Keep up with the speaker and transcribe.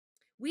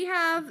we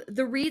have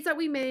the reeds that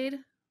we made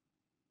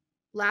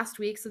last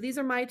week. So these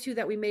are my two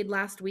that we made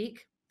last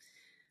week.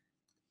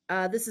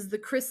 This is the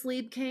Chris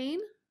Lieb cane,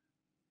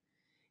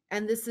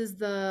 and this is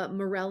the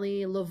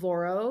Morelli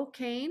Lavoro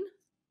cane.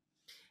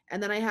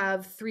 And then I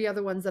have three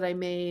other ones that I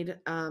made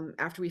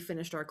after we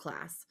finished our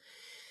class.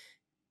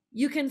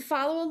 You can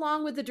follow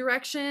along with the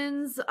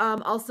directions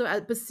also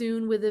at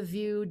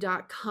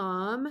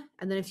bassoonwithaview.com.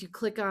 And then if you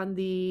click on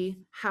the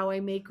How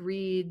I Make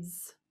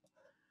Reeds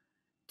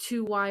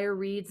 2-wire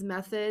reeds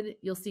method,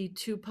 you'll see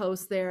two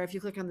posts there. If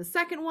you click on the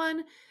second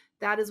one,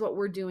 that is what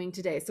we're doing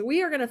today. So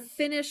we are going to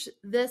finish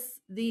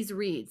these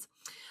reeds.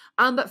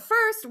 But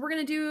first,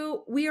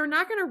 we are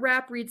not going to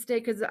wrap reeds today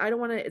because I don't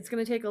want to, it's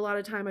going to take a lot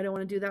of time. I don't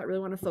want to do that. I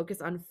really want to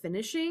focus on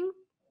finishing.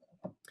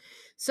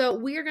 So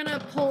we are going to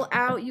pull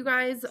out, you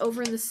guys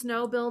over in the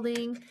snow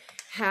building,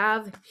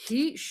 have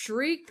heat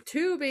shrink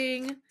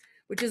tubing,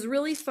 which is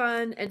really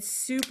fun and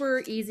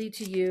super easy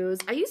to use.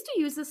 I used to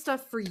use this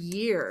stuff for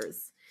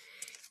years.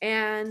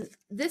 And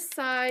this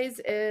size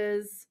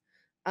is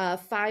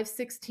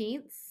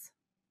 5/16.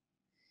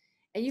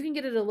 And you can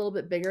get it a little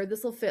bit bigger.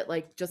 This will fit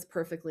like just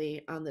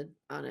perfectly on it.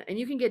 And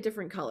you can get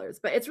different colors,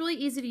 but it's really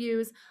easy to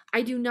use.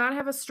 I do not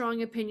have a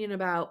strong opinion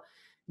about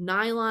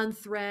nylon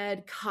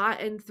thread,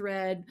 cotton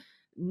thread,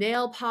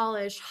 nail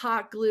polish,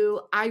 hot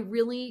glue. I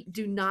really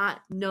do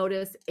not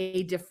notice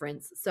a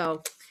difference.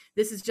 So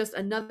this is just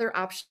another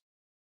option.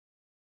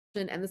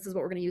 And this is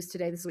what we're going to use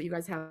today. This is what you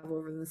guys have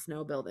over in the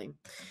snow building.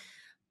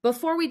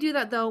 Before we do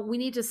that though, we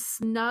need to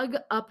snug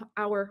up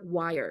our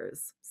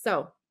wires.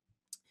 So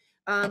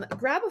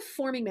grab a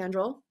forming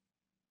mandrel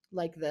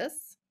like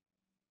this.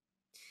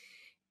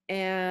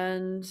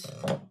 And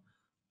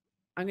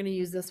I'm going to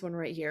use this one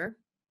right here,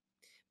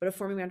 but a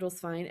forming mandrel is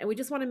fine. And we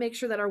just want to make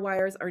sure that our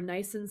wires are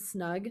nice and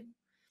snug.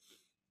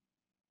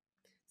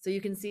 So you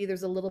can see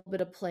there's a little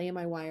bit of play in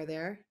my wire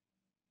there.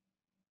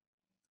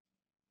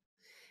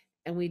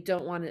 And we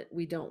don't want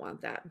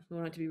that. We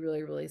want it to be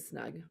really, really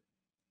snug.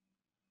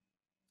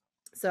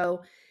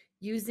 So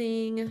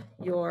using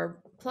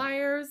your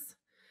pliers,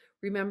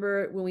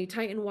 remember when we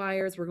tighten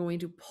wires, we're going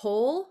to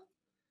pull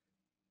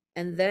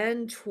and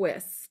then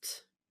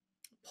twist.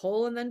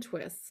 Pull and then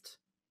twist.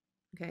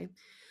 Okay.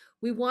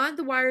 We want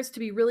the wires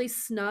to be really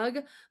snug,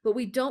 but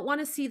we don't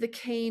want to see the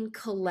cane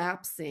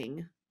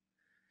collapsing.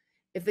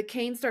 If the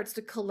cane starts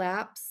to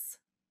collapse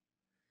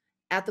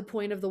at the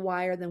point of the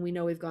wire, then we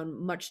know we've gone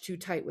much too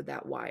tight with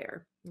that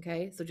wire.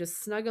 Okay. So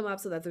just snug them up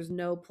so that there's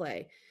no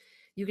play.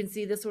 You can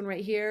see this one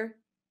right here.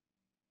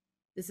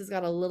 This has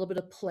got a little bit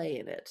of play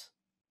in it.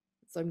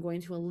 So I'm going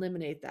to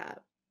eliminate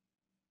that.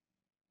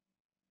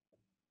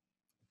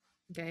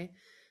 Okay.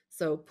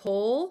 So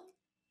pull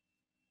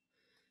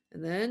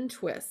and then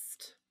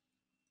twist.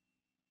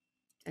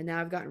 And now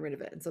I've gotten rid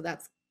of it. And so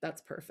that's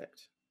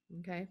perfect.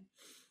 Okay.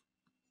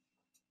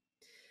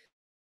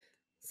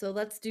 So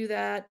let's do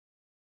that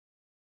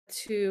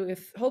to,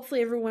 if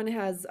hopefully everyone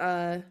has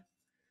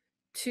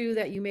two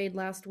that you made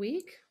last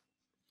week.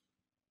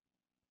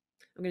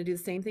 I'm going to do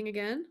the same thing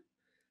again.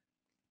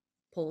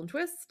 Pull and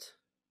twist.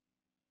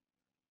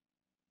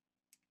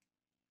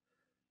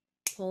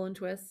 Pull and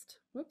twist.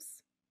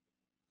 Whoops.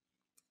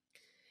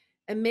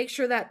 And make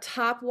sure that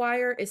top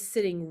wire is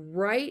sitting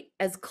right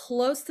as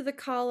close to the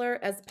collar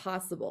as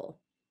possible.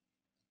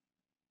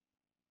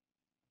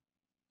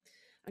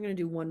 I'm going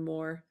to do one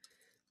more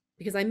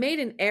because I made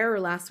an error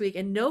last week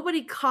and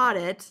nobody caught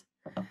it.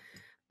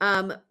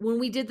 When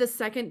we did the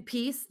second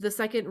piece, the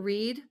second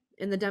reed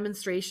in the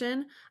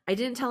demonstration, I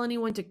didn't tell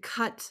anyone to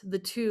cut the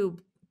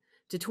tube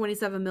to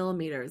 27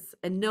 millimeters,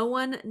 and no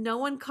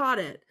one caught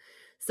it.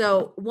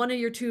 So one of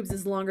your tubes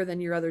is longer than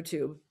your other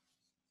tube.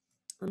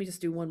 Let me just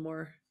do one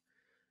more.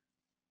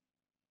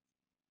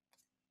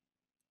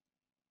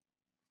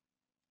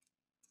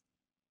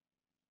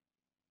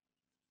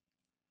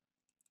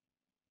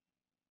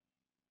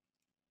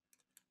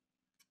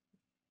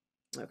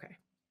 Okay,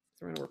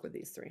 so we're gonna work with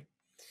these three.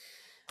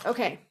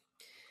 Okay,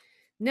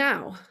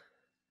 now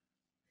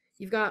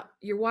you've got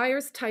your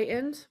wires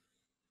tightened,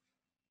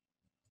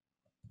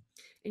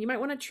 and you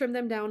might want to trim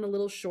them down a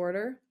little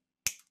shorter.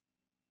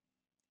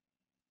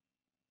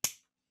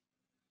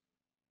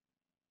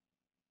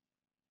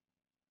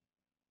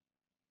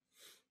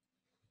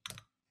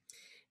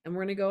 And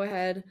we're going to go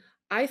ahead.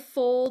 I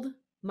fold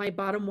my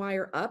bottom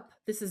wire up.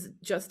 This is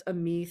just a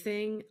me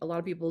thing. A lot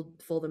of people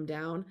fold them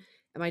down,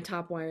 and my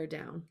top wire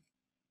down.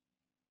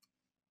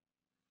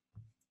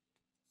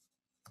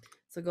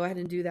 So go ahead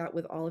and do that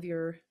with all of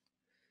your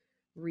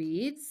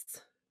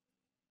reeds.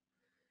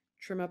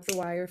 Trim up the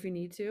wire if you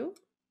need to.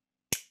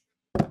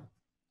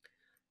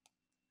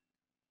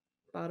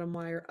 Bottom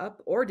wire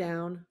up or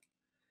down,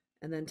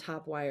 and then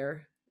top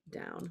wire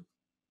down.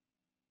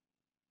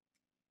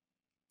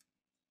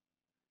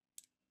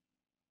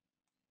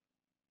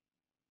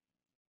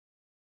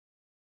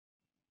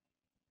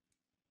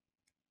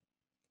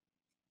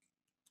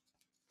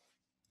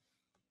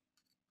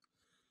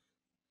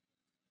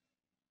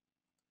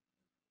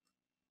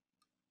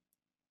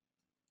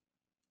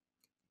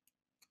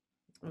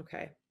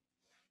 Okay.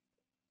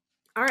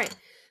 All right,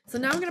 so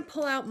now I'm going to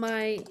pull out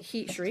my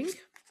heat shrink.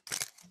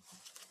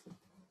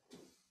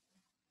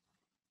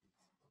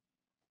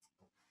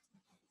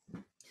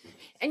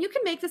 And you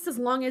can make this as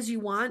long as you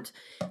want.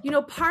 You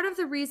know, part of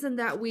the reason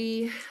that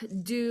we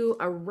do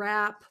a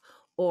wrap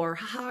or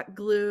hot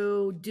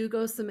glue,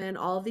 Dugo cement,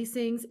 all of these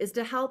things is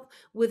to help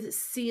with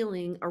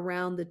sealing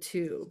around the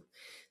tube.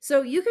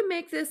 So you can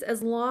make this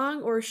as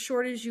long or as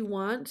short as you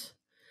want.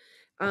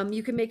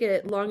 You can make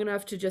it long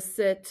enough to just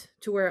sit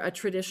to where a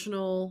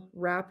traditional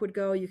wrap would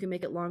go. You can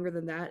make it longer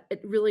than that.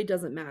 It really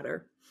doesn't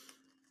matter.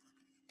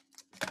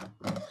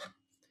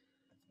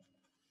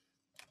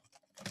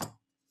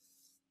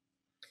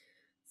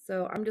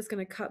 So I'm just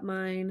going to cut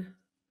mine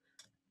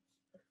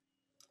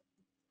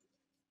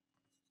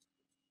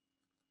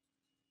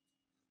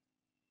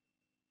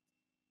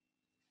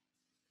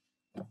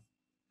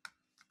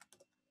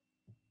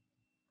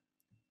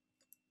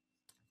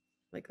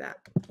like that.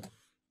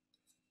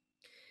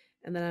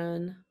 And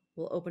then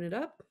we'll open it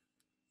up,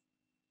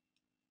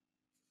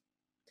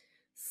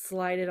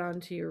 slide it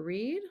onto your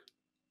reed.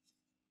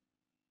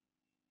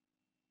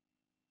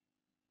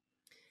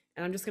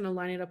 And I'm just going to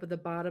line it up with the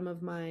bottom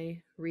of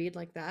my reed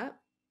like that.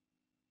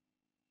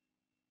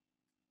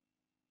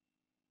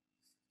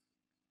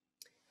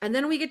 And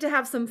then we get to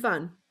have some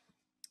fun.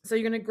 So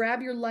you're going to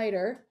grab your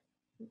lighter.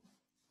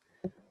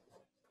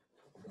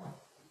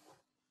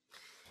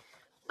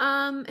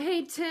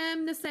 Hey,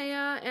 Tim,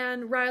 Nisea,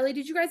 and Riley,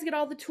 did you guys get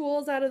all the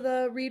tools out of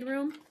the read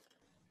room?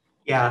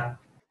 Yeah.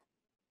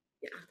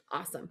 Yeah,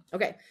 awesome.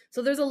 Okay,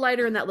 so there's a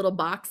lighter in that little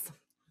box.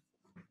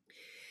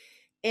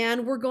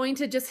 And we're going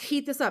to just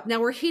heat this up. Now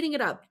we're heating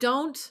it up.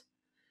 Don't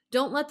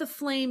let the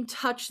flame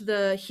touch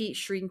the heat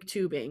shrink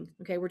tubing.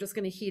 Okay, we're just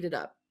going to heat it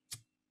up.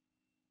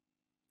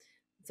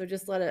 So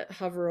just let it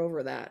hover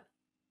over that.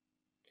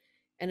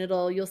 And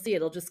you'll see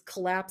it'll just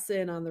collapse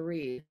in on the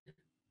reed.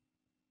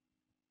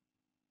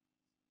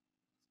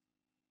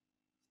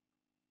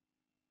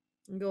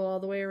 And go all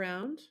the way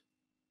around.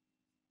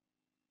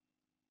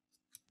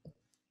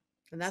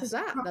 And that's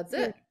that. That's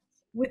it.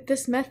 With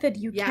this method,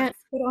 you can't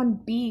put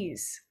on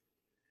bees.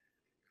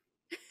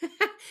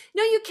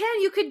 No, you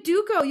can. You could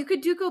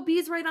Duco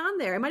bees right on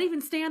there. It might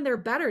even stay on there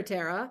better,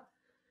 Tara.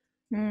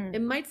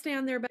 It might stay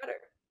on there better.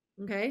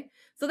 Okay.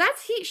 So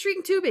that's heat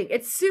shrink tubing.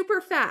 It's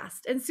super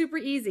fast and super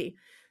easy.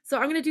 So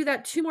I'm going to do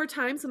that 2 more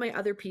times with my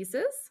other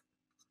pieces.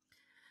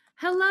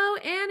 Hello,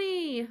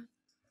 Annie.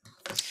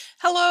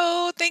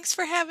 Hello. Thanks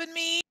for having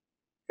me.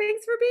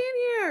 Thanks for being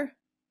here.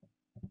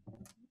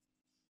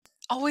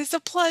 Always a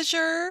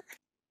pleasure.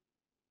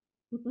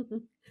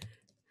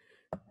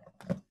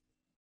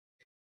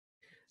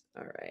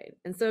 All right.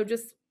 And so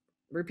just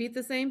repeat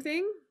the same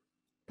thing.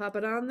 Pop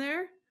it on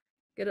there.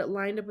 Get it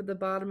lined up with the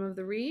bottom of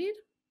the reed.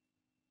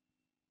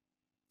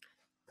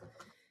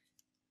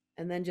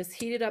 And then just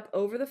heat it up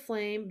over the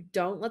flame.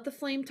 Don't let the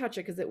flame touch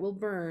it because it will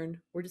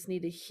burn. We just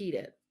need to heat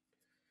it.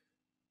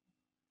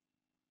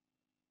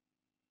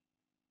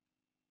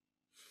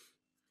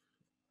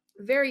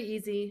 Very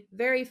easy,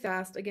 very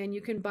fast. Again,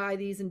 you can buy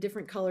these in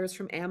different colors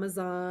from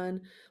Amazon.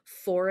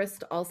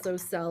 Forest also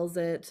sells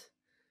it.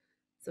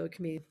 So it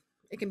can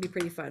be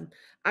pretty fun.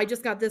 I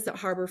just got this at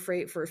Harbor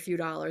Freight for a few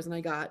dollars and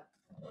I got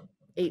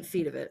 8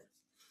 feet of it.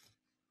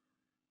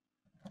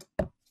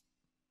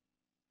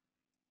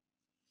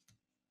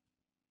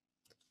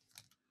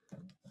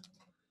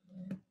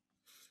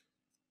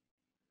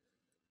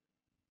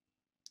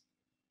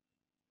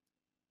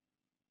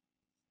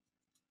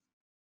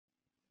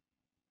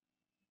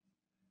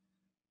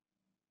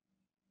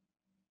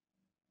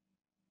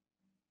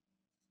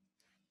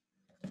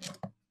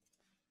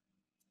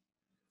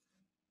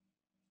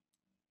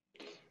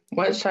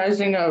 What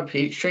sizing of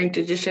heat shrink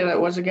did you say that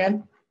was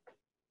again?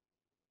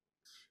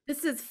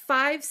 This is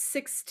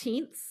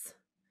 5/16.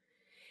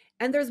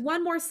 And there's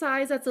one more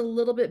size that's a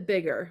little bit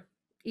bigger.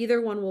 Either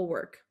one will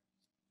work.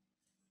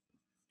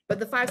 But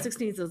the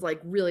 5/16 is like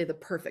really the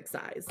perfect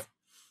size.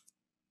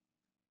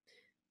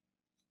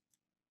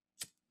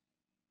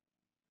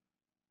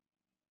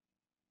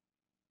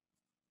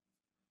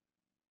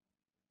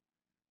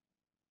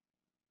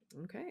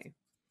 Okay.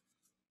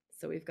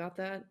 So we've got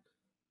that.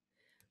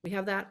 We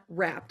have that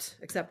wrapped,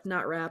 except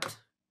not wrapped.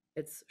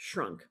 It's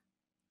shrunk.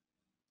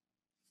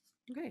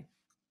 Okay.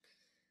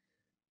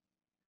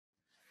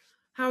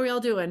 How are we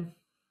all doing?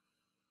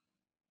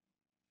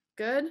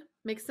 Good?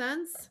 Makes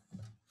sense?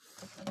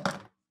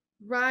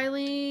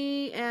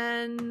 Riley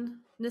and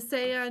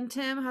Nisea and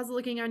Tim, how's it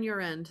looking on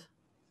your end?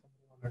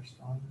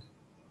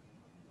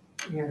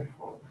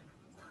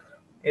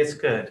 It's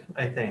good,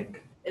 I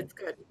think. It's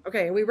good.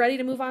 Okay, are we ready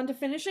to move on to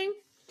finishing?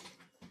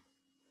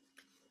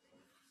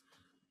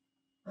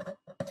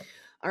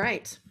 All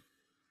right.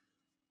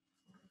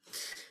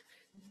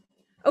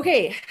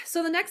 Okay,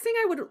 so the next thing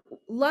I would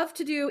love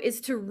to do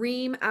is to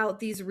ream out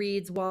these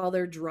reeds while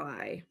they're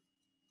dry.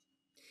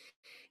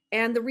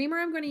 And the reamer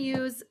I'm going to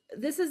use,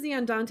 this is the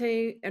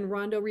Andante and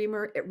Rondo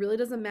reamer. It really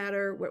doesn't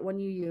matter what one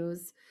you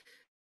use.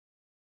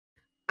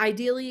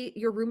 Ideally,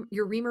 your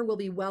reamer will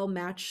be well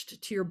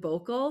matched to your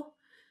bocal.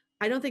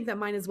 I don't think that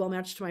mine is well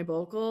matched to my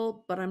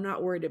bocal, but I'm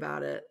not worried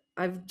about it.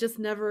 I've just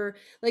never,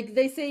 like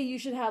they say you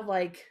should have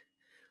like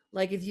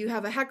if you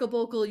have a Heckle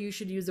bocal, you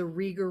should use a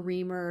Rieger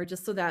reamer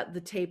just so that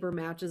the taper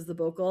matches the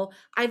bocal.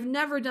 I've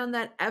never done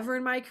that ever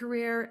in my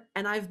career,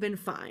 and I've been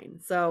fine.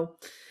 So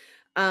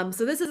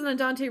this is an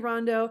Andante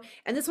Rondo,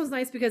 and this one's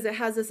nice because it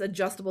has this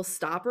adjustable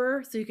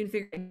stopper, so you can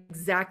figure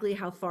exactly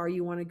how far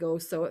you want to go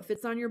so it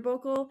fits on your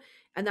bocal,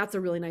 and that's a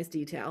really nice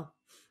detail.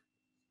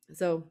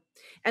 So,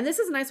 and this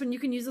is nice when you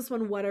can use this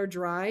one wet or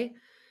dry.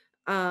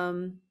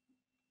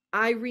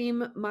 I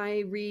ream my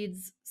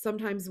reeds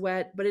sometimes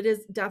wet, but it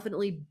is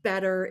definitely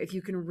better if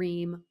you can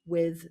ream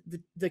with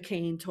the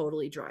cane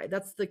totally dry.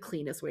 That's the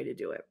cleanest way to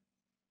do it.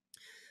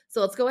 So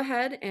let's go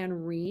ahead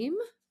and ream.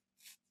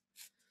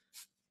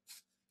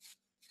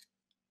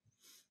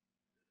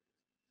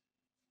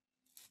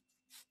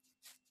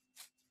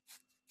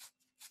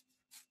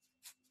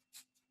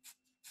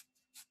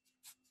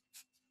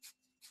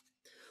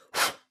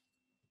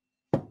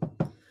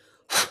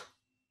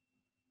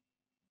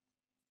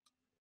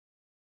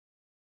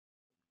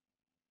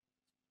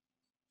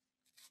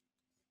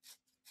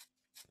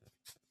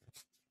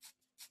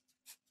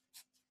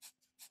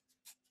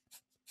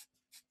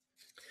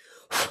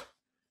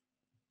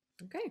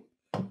 Okay.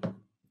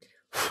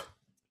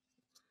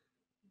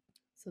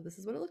 So this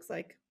is what it looks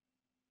like.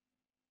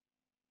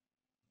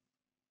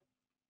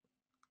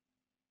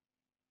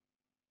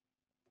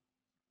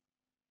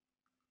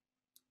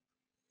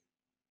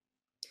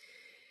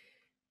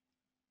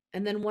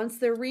 And then once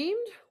they're reamed,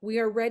 we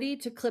are ready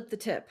to clip the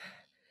tip.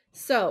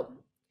 So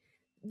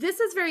this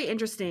is very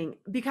interesting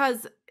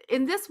because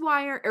in this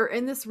wire or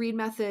in this reed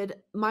method,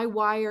 my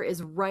wire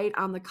is right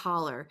on the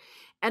collar.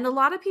 And a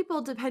lot of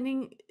people,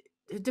 depending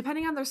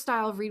on their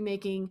style of reed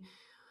making,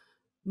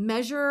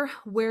 measure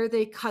where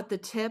they cut the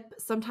tip,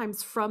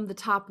 sometimes from the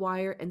top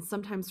wire and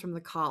sometimes from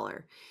the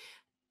collar.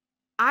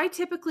 I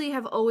typically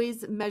have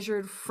always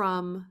measured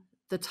from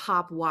the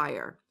top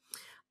wire.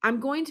 I'm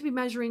going to be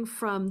measuring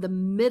from the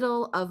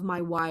middle of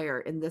my wire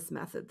in this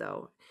method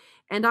though.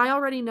 And I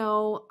already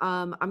know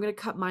I'm going to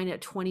cut mine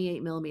at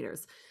 28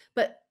 millimeters.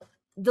 But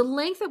the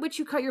length at which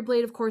you cut your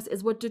blade, of course,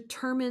 is what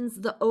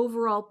determines the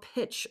overall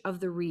pitch of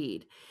the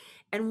reed.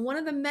 And one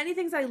of the many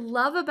things I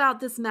love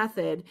about this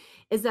method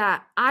is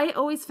that I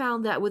always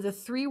found that with a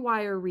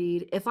 3-wire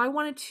reed, if I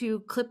wanted to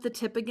clip the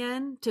tip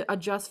again to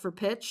adjust for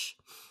pitch,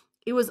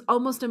 it was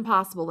almost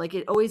impossible. Like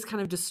it always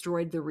kind of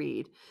destroyed the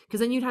reed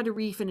because then you'd had to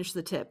refinish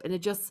the tip. And it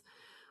just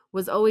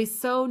was always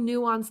so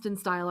nuanced and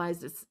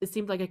stylized. It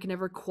seemed like I could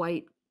never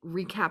quite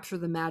recapture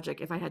the magic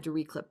if I had to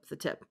reclip the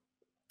tip.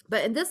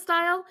 But in this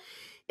style,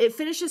 it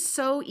finishes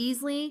so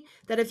easily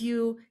that if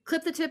you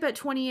clip the tip at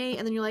 28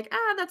 and then you're like,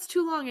 that's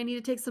too long, I need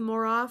to take some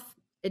more off,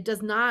 it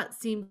does not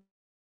seem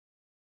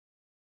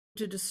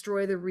to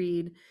destroy the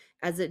reed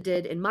as it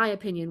did, in my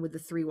opinion, with the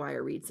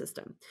 3-wire reed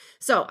system.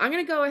 So I'm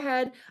going to go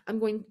ahead. I've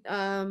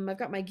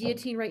got my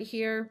guillotine right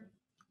here.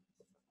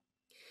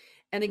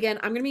 And again,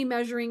 I'm going to be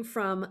measuring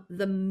from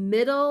the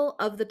middle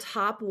of the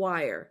top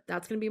wire.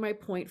 That's going to be my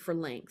point for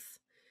length.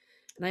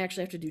 And I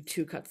actually have to do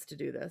 2 cuts to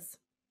do this.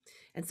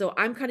 And so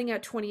I'm cutting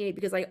at 28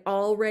 because I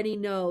already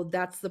know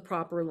that's the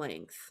proper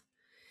length.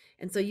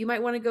 And so you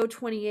might want to go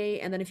 28.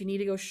 And then if you need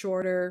to go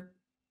shorter,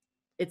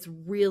 it's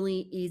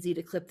really easy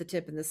to clip the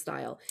tip in this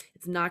style.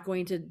 It's not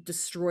going to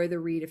destroy the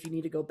reed if you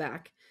need to go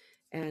back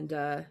and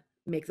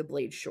make the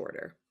blade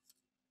shorter.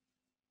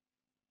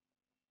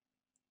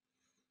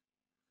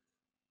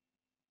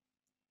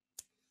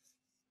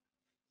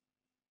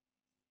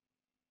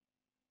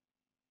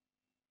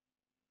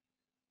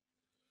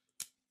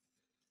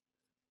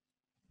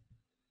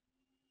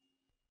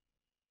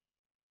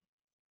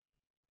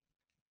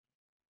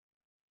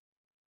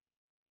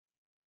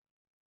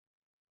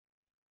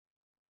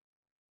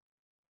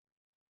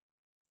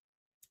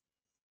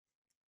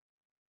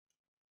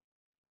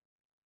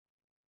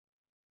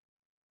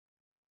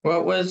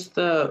 What was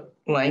the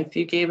length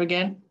you gave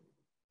again?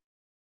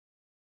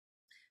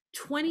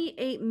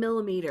 28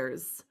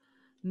 millimeters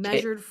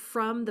measured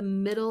from the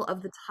middle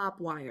of the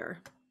top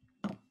wire.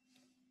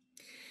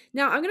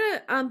 Now I'm going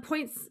to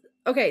point.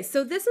 Okay,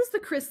 so this is the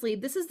Chris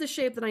lead. This is the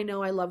shape that I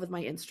know I love with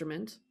my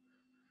instrument.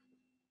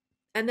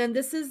 And then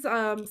this is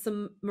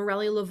some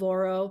Morelli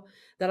Lavoro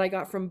that I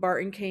got from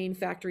Barton Cane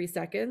Factory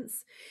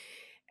Seconds.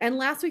 And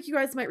last week, you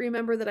guys might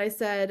remember that I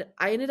said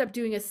I ended up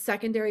doing a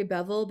secondary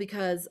bevel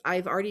because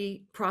I've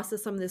already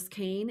processed some of this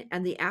cane,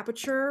 and the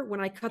aperture, when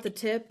I cut the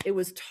tip, it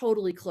was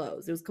totally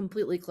closed. It was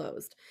completely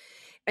closed.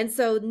 And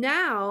so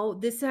now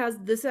this has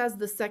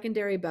the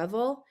secondary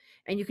bevel,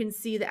 and you can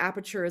see the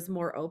aperture is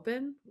more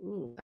open.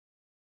 Ooh,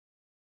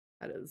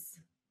 that is.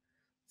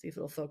 See if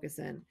it'll focus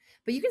in.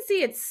 But you can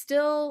see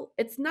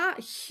it's not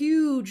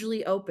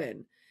hugely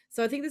open.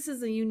 So I think this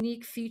is a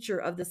unique feature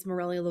of this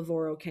Morelli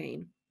Lavoro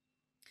cane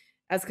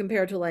as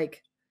compared to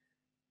like,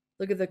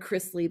 look at the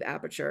Chris Lieb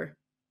aperture.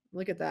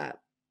 Look at that.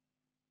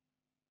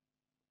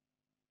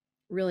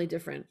 Really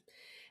different.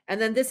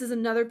 And then this is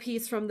another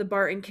piece from the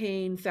Barton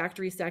Cane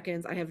Factory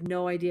Seconds. I have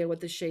no idea what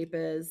the shape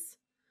is.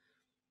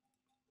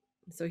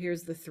 So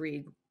here's the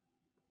 3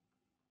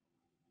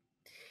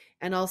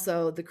 and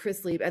also the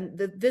Chrisley. And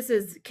this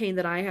is cane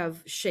that I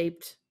have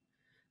shaped,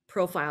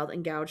 profiled,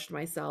 and gouged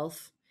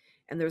myself.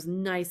 And there's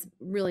nice,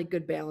 really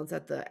good balance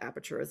at the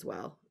aperture as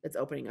well. It's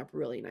opening up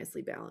really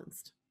nicely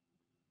balanced.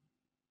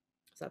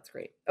 So that's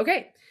great.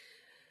 Okay,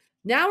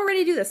 now we're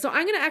ready to do this. So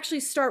I'm going to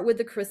actually start with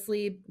the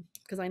Chrisley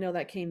because I know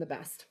that cane the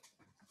best.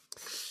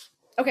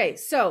 Okay,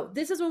 so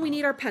this is when we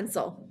need our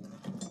pencil.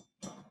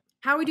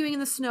 How are we doing in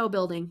the snow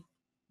building?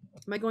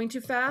 Am I going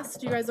too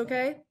fast? You guys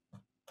okay?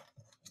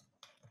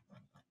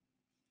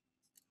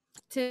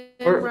 Tim,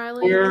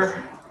 Riley?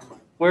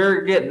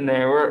 We're getting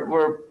there.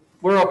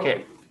 We're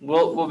okay.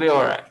 We'll be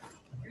all right.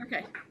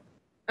 Okay.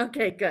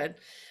 Okay, good.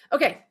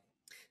 Okay,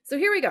 so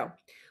here we go.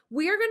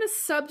 We are going to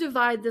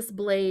subdivide this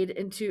blade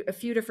into a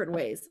few different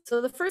ways.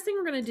 So the first thing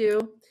we're going to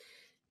do,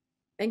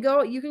 and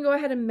you can go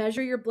ahead and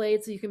measure your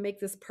blade so you can make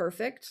this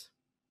perfect.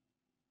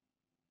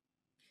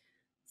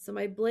 So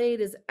my blade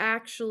is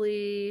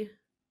actually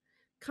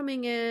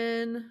coming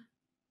in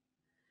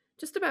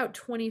just about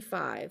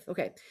 25.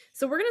 Okay,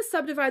 so we're going to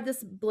subdivide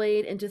this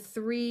blade into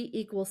 3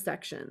 equal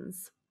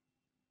sections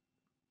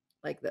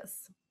like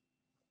this.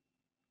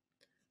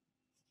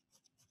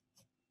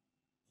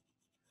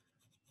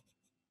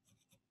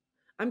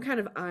 I'm kind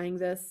of eyeing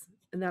this,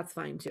 and that's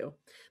fine too,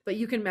 but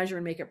you can measure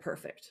and make it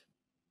perfect.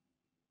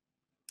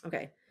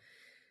 Okay.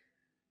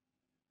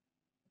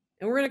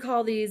 And we're going to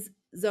call these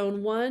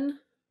zone 1,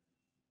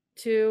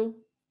 2,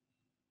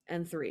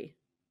 and 3.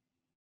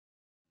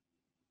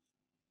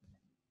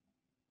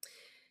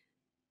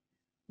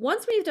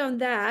 Once we've done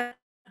that,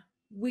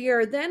 we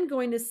are then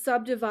going to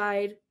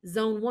subdivide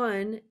zone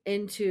 1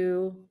 in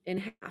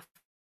half,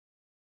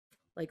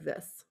 like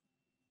this.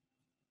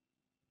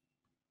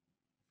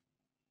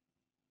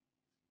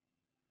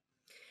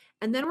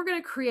 And then we're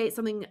going to create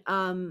something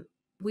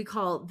we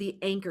call the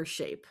anchor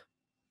shape.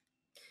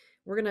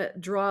 We're going to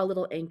draw a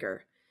little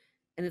anchor,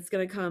 and it's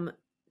going to come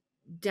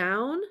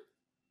down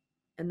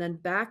and then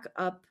back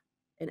up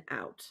and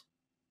out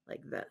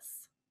like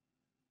this.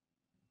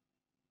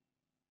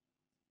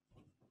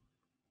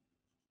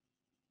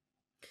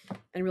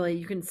 And really,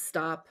 you can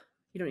stop.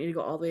 You don't need to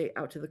go all the way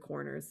out to the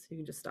corners. You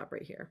can just stop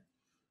right here.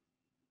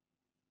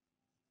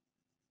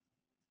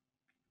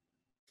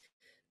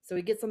 So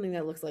we get something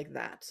that looks like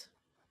that.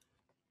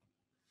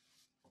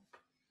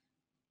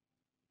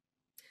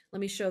 Let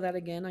me show that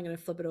again. I'm going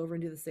to flip it over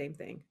and do the same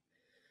thing.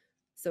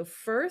 So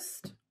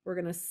first, we're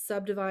going to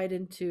subdivide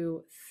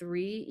into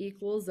 3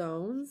 equal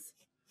zones.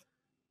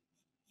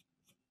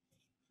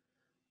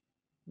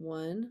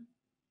 1,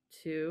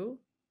 2,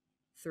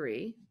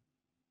 3.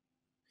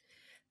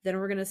 Then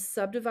we're going to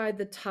subdivide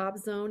the top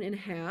zone in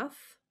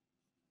half.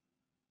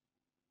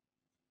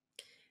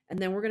 And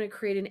then we're going to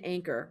create an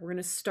anchor. We're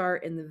going to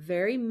start in the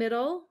very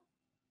middle,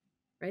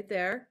 right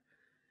there.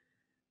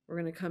 We're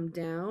going to come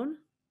down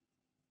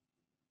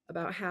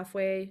about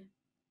halfway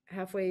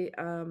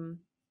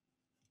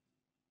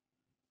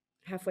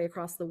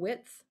across the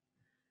width.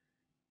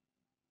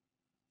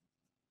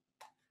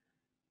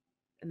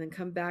 And then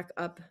come back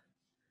up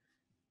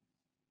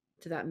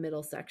to that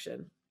middle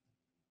section.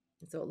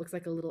 And so it looks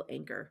like a little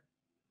anchor.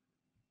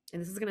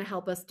 And this is going to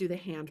help us do the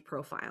hand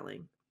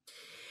profiling.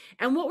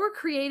 And what we're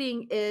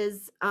creating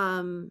is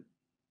a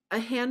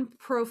hand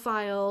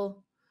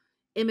profile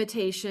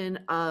imitation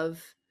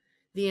of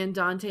the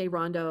Andante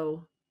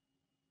Rondo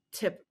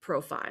tip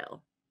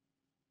profile.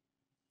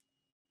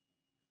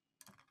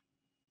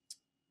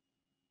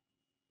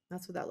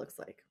 That's what that looks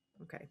like.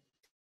 Okay.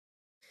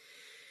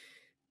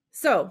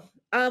 So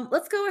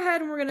let's go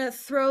ahead and we're going to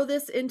throw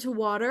this into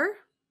water.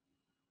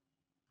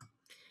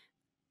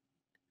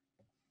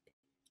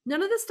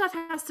 None of this stuff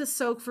has to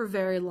soak for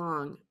very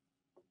long.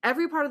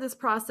 Every part of this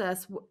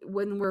process,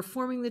 when we're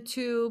forming the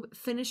tube,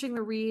 finishing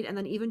the reed, and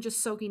then even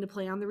just soaking to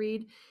play on the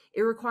reed,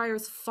 it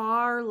requires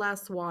far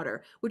less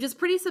water, which is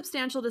pretty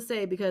substantial to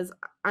say because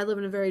I live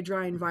in a very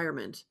dry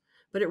environment,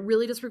 but it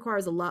really just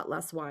requires a lot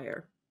less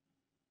wire.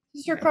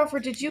 Mr.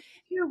 Crawford, did you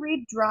make your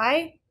reed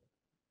dry?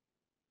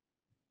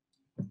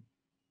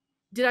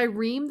 Did I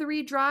ream the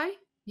reed dry?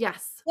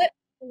 Yes.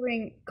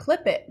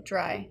 Clip it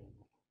dry.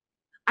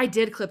 I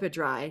did clip it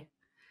dry.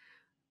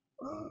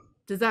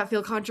 Does that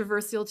feel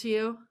controversial to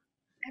you?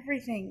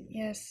 Everything,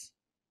 yes.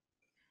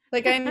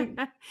 Like I'm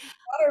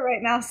water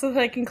right now so that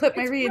I can clip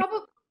my reed.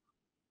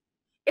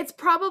 It's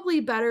probably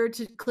better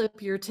to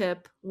clip your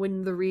tip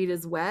when the reed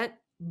is wet,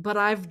 but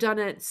I've done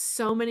it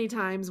so many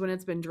times when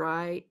it's been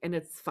dry and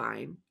it's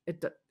fine.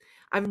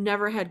 I've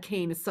never had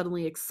cane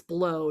suddenly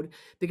explode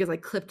because I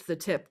clipped the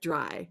tip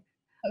dry.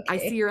 Okay. I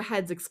see your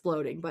heads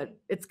exploding, but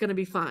it's going to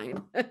be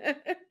fine. Okay.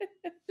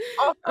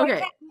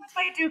 With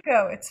my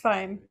Duco, it's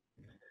fine.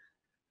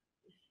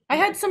 I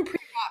had some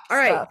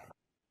pre-wrap stuff.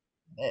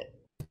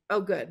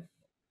 Oh, good.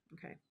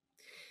 Okay.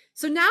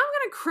 So now I'm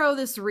going to crow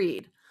this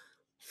reed.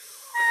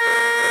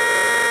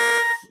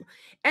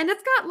 And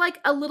it's got like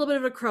a little bit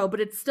of a crow, but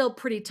it's still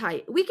pretty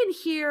tight. We can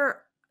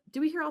hear, do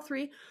we hear all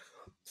 3?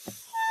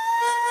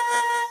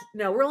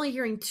 No, we're only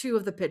hearing 2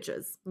 of the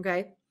pitches,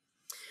 okay?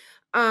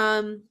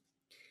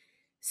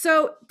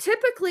 So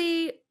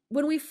typically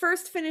when we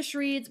first finish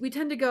reeds, we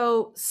tend to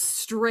go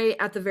straight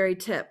at the very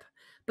tip.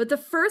 But the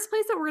first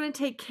place that we're going to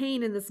take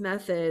cane in this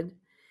method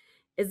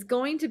is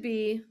going to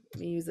be,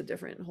 let me use a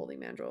different holding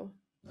mandrel.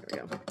 There we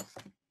go.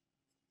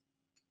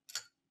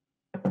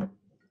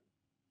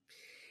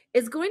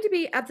 Is going to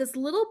be at this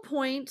little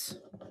point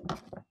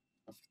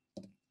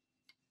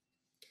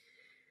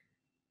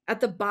at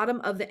the bottom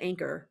of the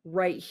anchor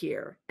right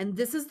here. And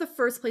this is the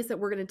first place that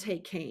we're going to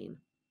take cane.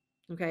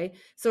 Okay.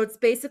 So it's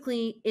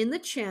basically in the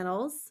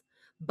channels,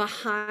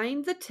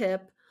 behind the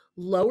tip,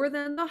 lower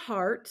than the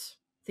heart.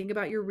 Think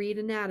about your reed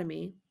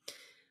anatomy.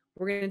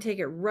 We're going to take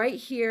it right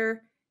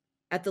here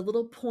at the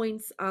little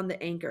points on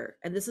the anchor.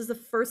 And this is the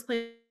first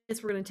place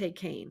we're going to take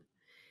cane.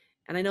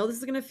 And I know this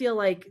is going to feel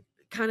like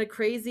kind of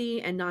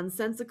crazy and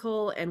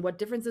nonsensical, and what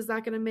difference is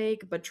that going to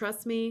make? But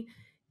trust me,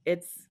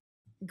 it's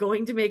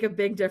going to make a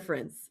big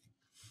difference.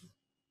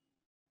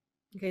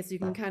 Okay, so you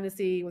can kind of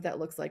see what that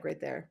looks like right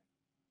there.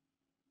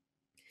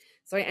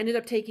 So I ended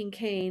up taking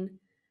cane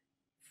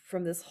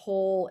from this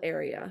whole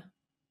area.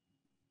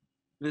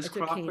 Ms.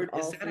 Crawford,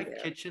 is that a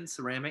kitchen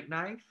ceramic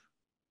knife?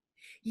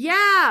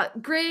 Yeah,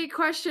 great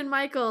question,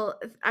 Michael.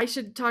 I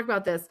should talk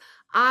about this.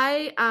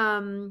 I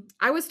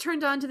was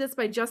turned on to this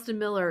by Justin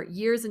Miller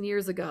years and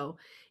years ago.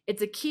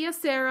 It's a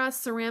Kyocera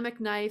ceramic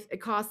knife.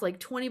 It costs like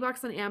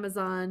 $20 on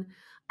Amazon.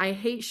 I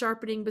hate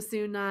sharpening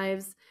bassoon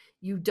knives.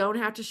 You don't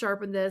have to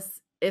sharpen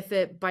this. If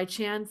it by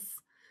chance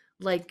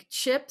like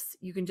chips,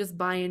 you can just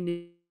buy a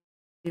new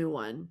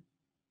one.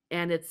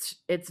 And it's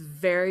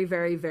very,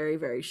 very, very,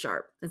 very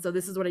sharp. And so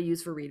this is what I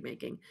use for reed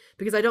making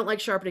because I don't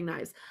like sharpening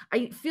knives.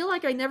 I feel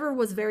like I never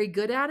was very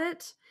good at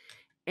it.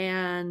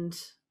 And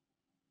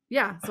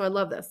yeah, so I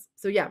love this.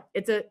 So yeah,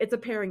 it's a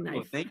paring knife.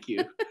 Well, thank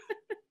you.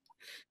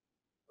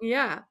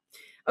 Yeah.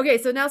 Okay,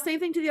 so now same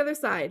thing to the other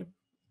side.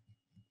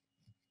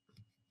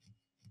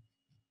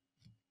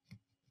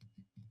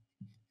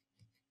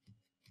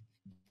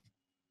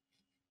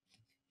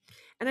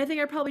 And I think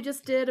I probably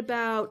just did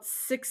about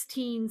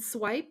 16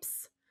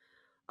 swipes.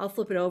 I'll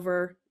flip it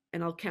over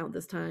and I'll count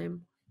this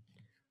time.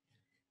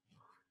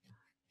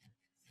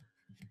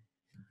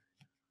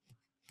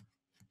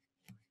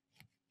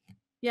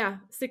 Yeah,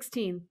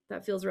 16.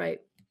 That feels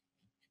right.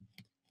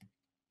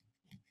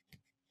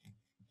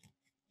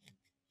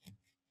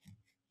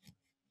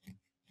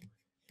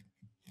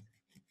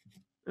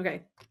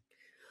 Okay.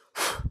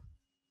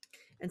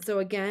 And so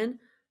again,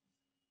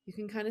 you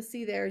can kind of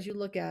see there as you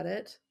look at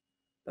it,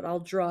 but I'll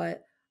draw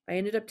it. I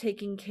ended up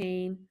taking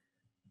cane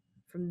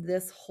from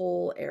this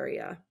whole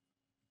area.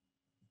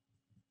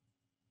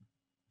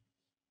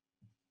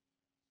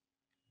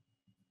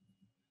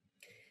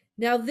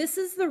 Now, this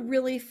is the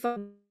really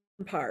fun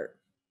part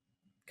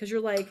because you're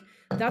like,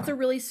 that's a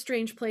really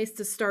strange place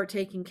to start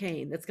taking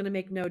cane. That's going to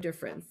make no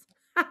difference.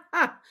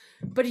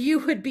 But you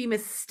would be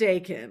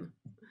mistaken.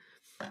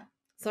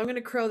 So I'm going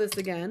to crow this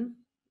again.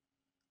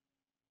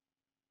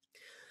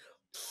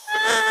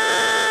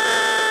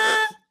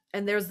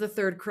 And there's the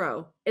third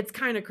crow. It's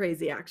kind of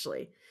crazy,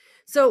 actually.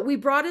 So we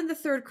brought in the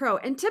third crow.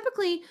 And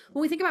typically,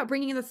 when we think about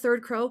bringing in the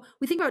third crow,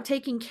 we think about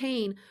taking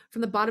cane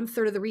from the bottom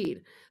third of the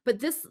reed. But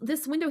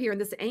this window here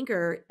and this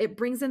anchor, it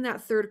brings in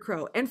that third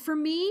crow. And for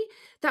me,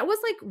 that was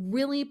like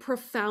really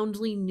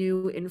profoundly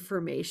new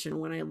information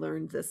when I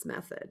learned this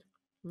method.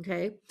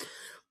 Okay.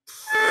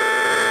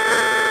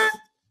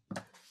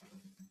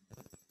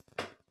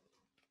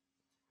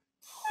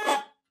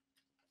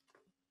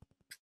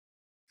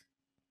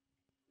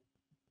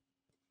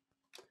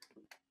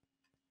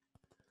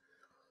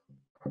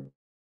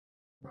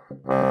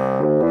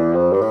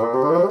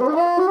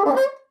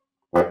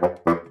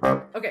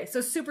 Okay,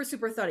 so super,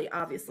 super thuddy,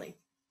 obviously.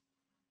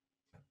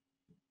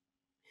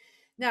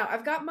 Now,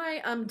 I've got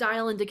my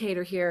dial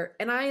indicator here,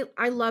 and I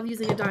love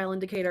using a dial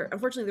indicator.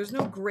 Unfortunately, there's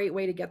no great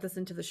way to get this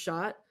into the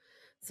shot,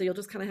 so you'll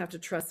just kind of have to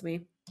trust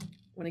me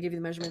when I give you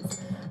the measurements.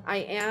 I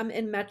am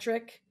in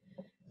metric.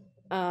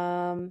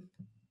 And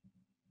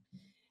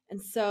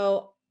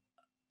so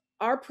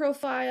our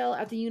profile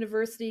at the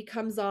university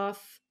comes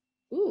off.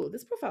 Ooh,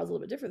 this profile is a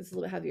little bit different. This is a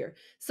little bit heavier.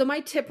 So my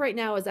tip right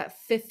now is at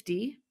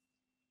 50.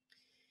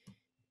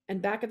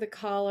 And back of the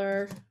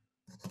collar,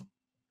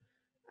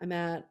 I'm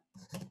at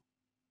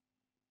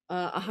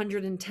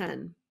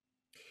 110.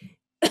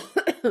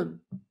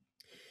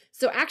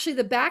 So actually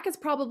the back is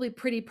probably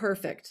pretty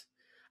perfect.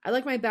 I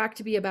like my back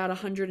to be about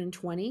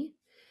 120,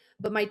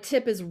 but my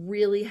tip is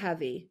really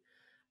heavy.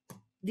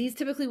 These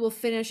typically will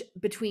finish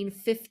between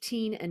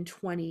 15 and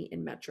 20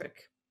 in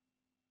metric.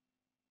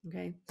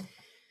 Okay.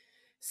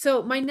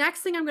 So my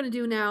next thing I'm going to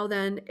do now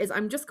then is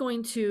I'm just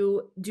going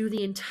to do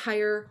the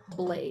entire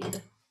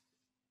blade.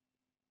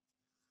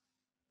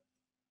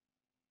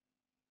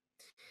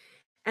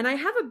 And I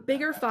have a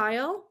bigger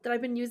file that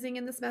I've been using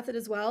in this method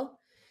as well.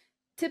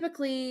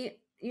 Typically,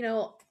 you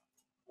know,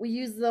 we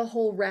use the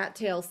whole rat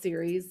tail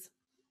series.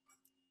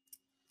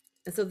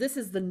 And so this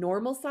is the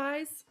normal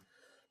size.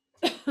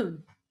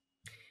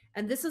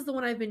 And this is the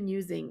one I've been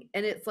using.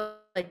 And it's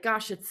like,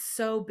 gosh, it's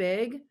so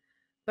big,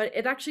 but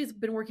it actually has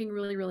been working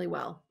really, really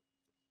well.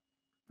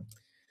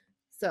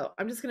 So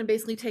I'm just going to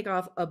basically take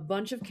off a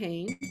bunch of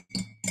cane,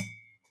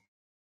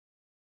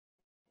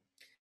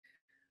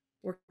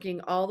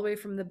 working all the way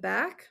from the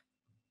back.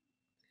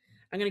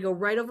 I'm going to go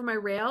right over my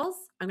rails.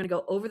 I'm going to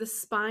go over the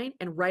spine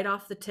and right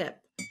off the tip.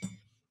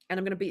 And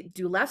I'm going to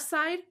do left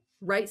side,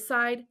 right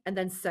side, and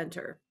then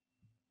center.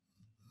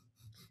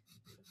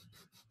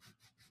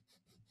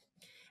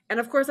 And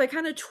of course, I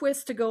kind of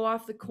twist to go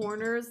off the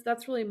corners.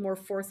 That's really more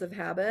force of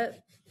habit.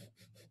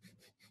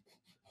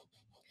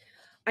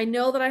 I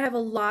know that I have a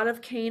lot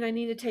of cane I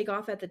need to take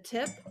off at the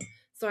tip,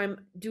 so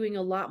I'm doing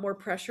a lot more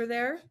pressure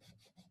there.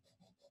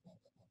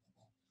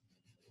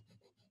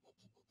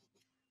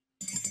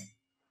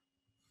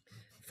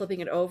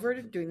 Flipping it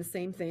over, doing the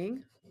same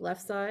thing. Left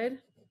side,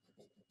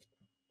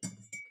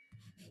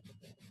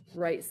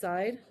 right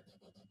side.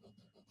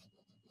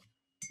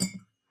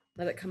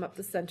 Let it come up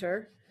the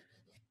center.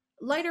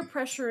 Lighter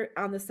pressure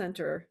on the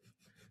center.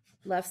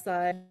 Left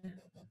side.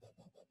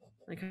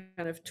 I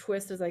kind of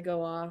twist as I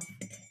go off.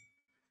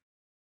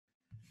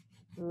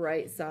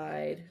 Right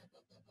side.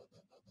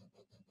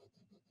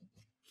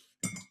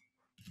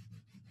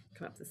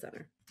 Come up the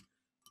center.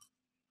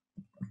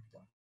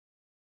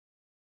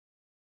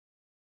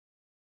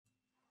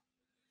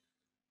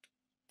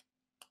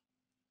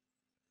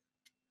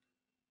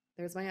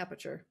 There's my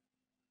aperture.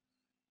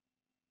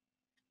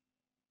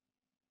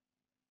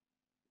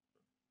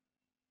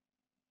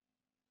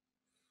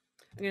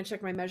 I'm going to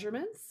check my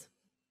measurements.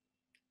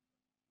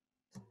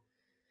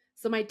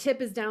 So my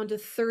tip is down to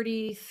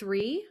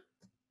 33.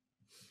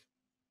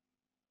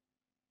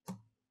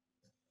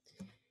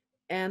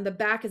 And the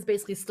back is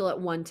basically still at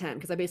 110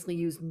 because I basically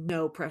used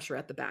no pressure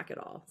at the back at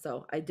all.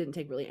 So I didn't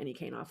take really any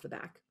cane off the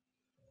back.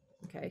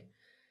 Okay.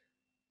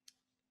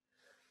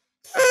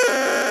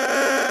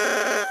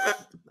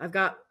 I've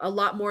got a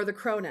lot more of the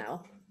crow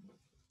now.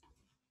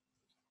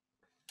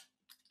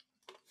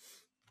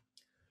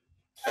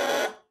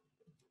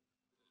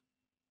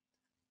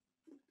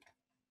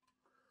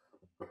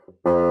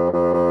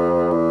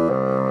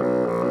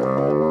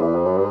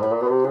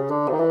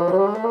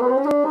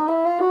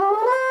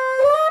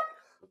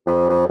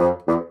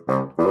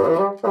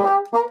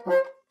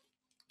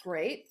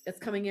 Great. It's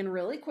coming in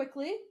really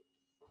quickly.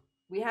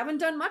 We haven't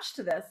done much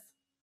to this.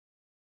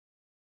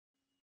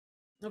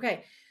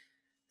 Okay.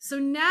 So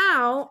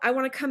now I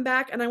want to come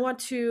back and I want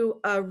to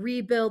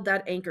rebuild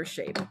that anchor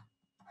shape.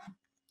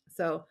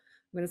 So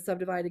I'm going to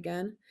subdivide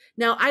again.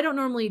 Now, I don't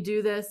normally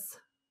do this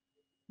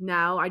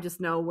now. I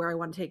just know where I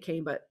want to take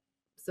cane, but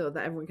so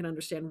that everyone can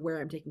understand where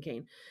I'm taking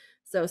cane.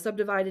 So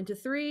subdivide into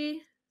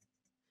 3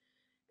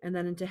 and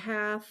then into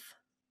half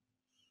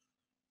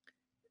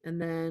and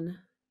then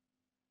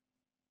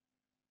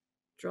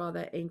draw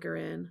that anchor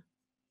in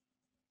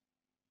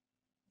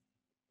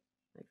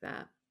like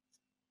that.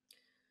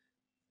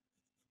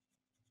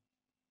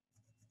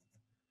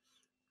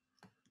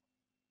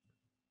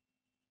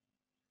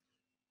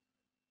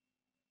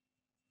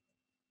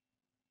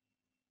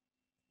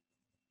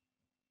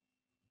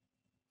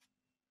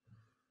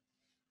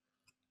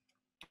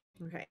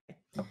 Okay.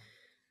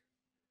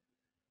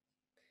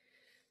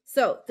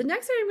 So the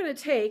next thing I'm going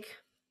to take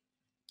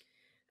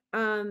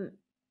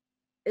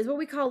is what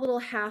we call little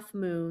half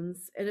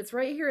moons, and it's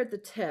right here at the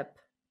tip.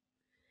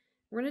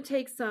 We're going to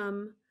take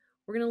some,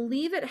 we're going to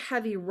leave it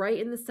heavy right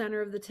in the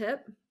center of the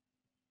tip.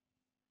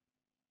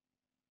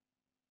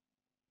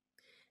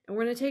 And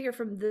we're going to take it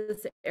from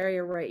this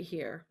area right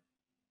here.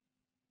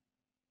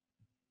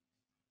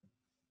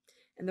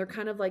 And they're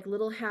kind of like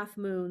little half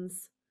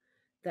moons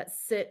that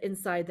sit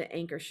inside the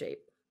anchor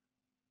shape.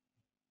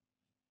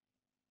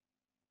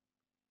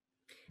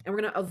 And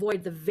we're going to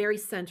avoid the very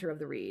center of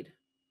the reed.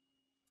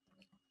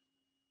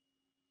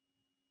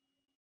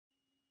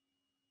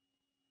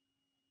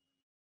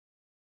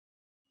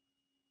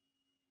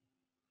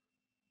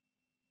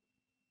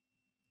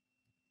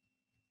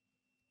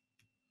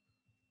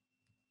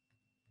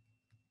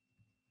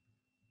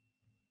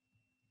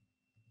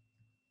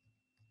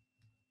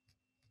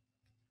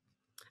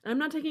 And I'm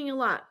not taking a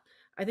lot.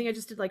 I think I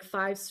just did like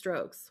 5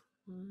 strokes.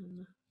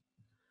 1,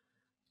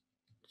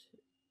 2.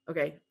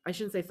 Okay, I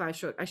shouldn't say 5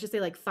 strokes. I should say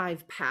like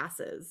 5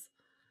 passes.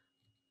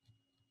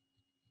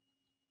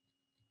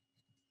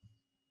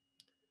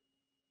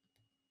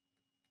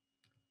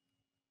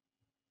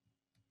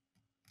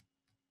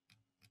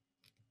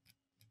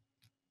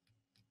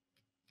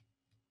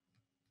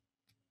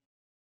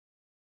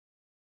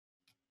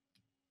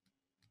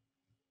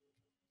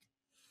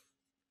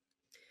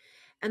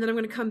 And then I'm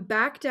going to come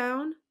back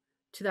down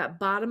to that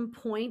bottom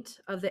point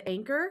of the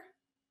anchor.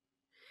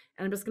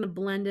 And I'm just going to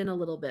blend in a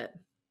little bit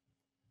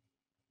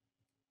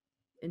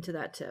into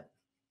that tip.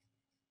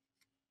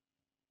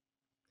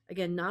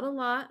 Again, not a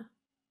lot.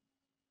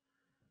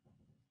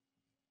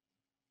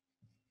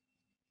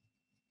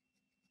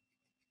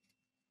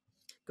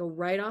 Go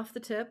right off the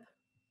tip.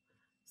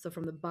 So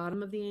from the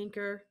bottom of the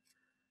anchor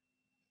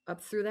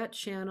up through that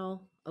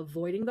channel,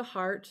 avoiding the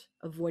heart,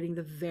 avoiding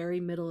the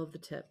very middle of the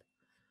tip.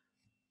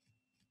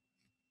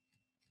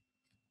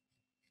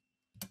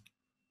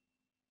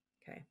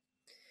 Okay.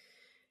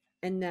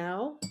 And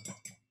now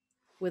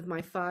with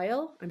my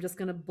file, I'm just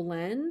going to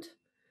blend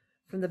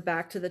from the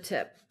back to the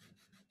tip.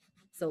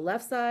 So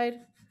left side,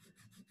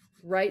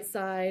 right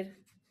side.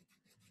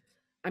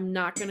 I'm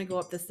not going to go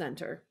up the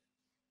center.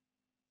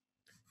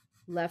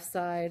 Left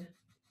side,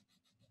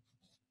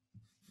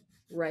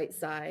 right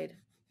side.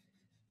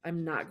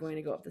 I'm not going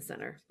to go up the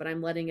center, but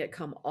I'm letting it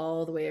come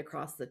all the way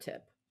across the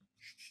tip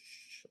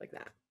like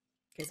that.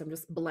 Okay, so I'm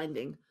just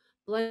blending.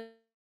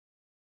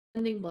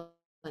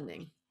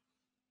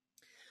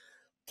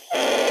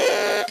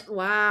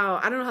 Wow,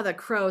 I don't know how that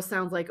crow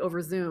sounds like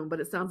over Zoom, but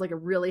it sounds like a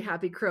really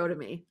happy crow to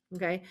me.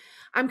 Okay,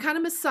 I'm kind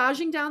of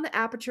massaging down the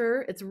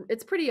aperture.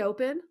 It's pretty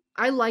open.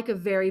 I like a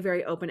very,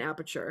 very open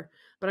aperture,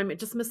 but I'm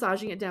just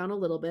massaging it down a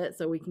little bit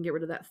so we can get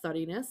rid of that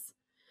thuddiness.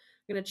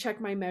 I'm gonna check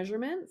my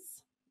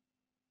measurements.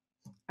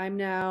 I'm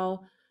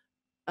now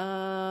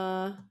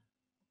about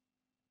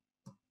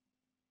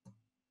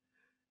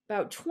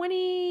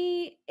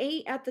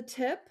 28 at the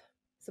tip,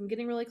 so I'm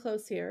getting really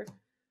close here.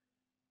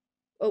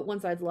 Oh, one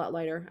side's a lot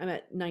lighter. I'm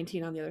at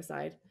 19 on the other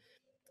side.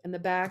 And the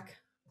back,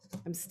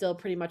 I'm still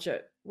pretty much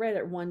right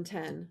at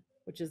 110,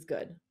 which is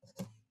good.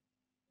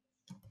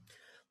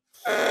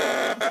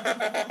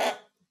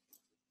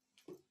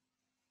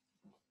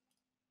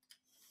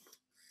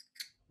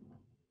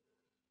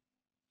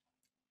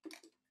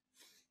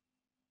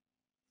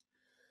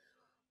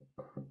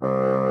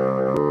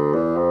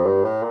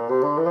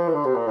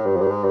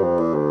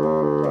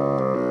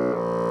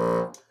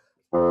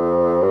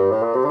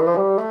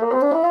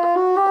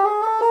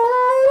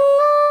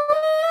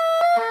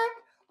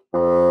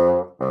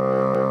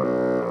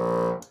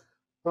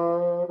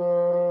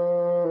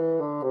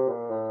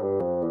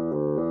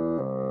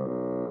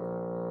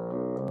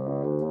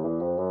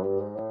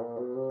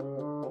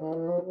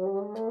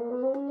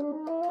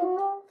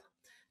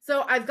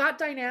 So I've got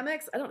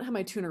dynamics. I don't have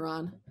my tuner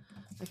on.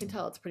 I can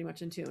tell it's pretty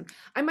much in tune.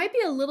 I might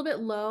be a little bit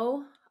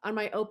low on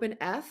my open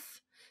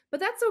F, but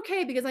that's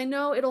okay because I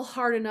know it'll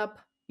harden up,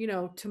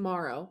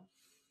 tomorrow.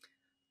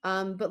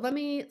 But let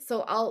me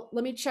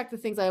check the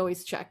things I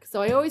always check.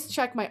 So I always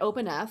check my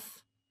open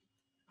F.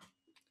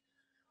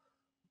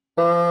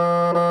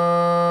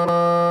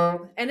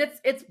 And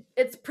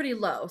it's pretty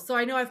low. So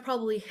I know I've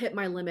probably hit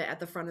my limit at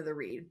the front of the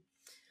reed.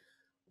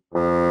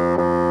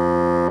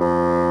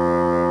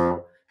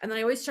 And then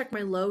I always check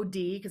my low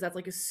D because that's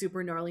like a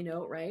super gnarly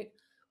note, right?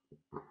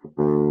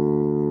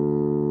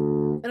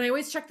 And I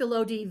always check the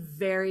low D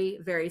very,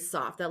 very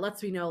soft. That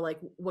lets me know like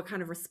what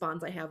kind of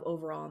response I have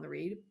overall on the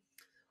reed.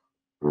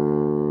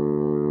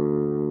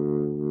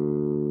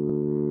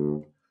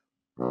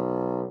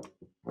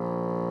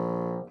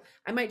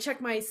 I might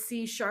check my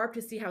C sharp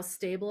to see how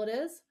stable it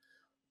is.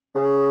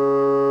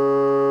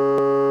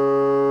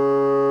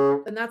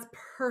 And that's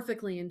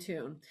perfectly in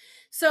tune.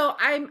 So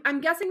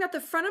I'm guessing that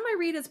the front of my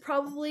reed is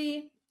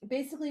probably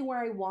basically where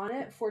I want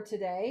it for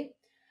today.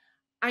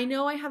 I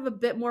know I have a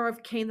bit more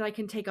of cane that I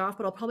can take off,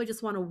 but I'll probably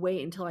just want to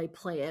wait until I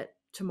play it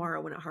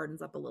tomorrow when it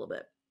hardens up a little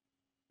bit.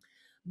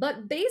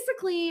 But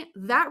basically,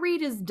 that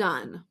reed is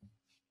done.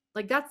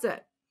 Like, that's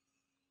it.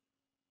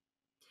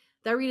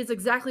 That reed is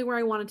exactly where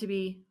I want it to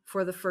be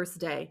for the first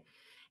day.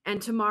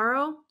 And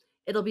tomorrow,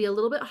 it'll be a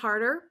little bit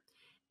harder.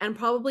 And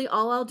probably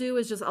all I'll do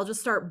is I'll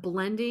just start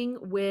blending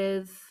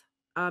with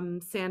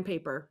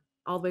sandpaper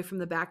all the way from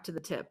the back to the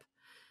tip.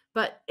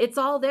 But it's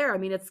all there. I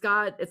mean, it's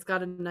got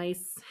a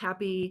nice,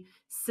 happy,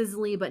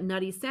 sizzly but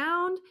nutty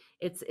sound.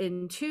 It's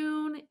in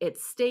tune.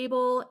 It's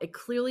stable. It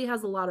clearly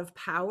has a lot of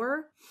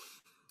power.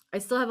 I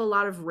still have a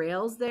lot of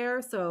rails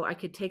there, so I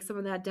could take some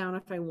of that down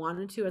if I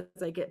wanted to as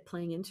I get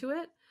playing into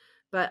it.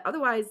 But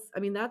otherwise, I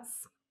mean,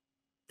 that's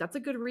a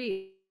good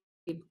reed.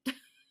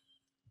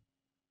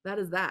 That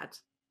is that.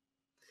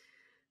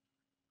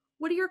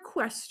 What are your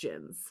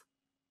questions?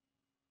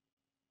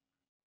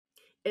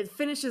 It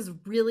finishes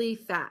really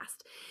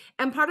fast.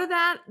 And part of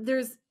that,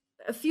 there's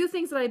a few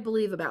things that I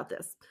believe about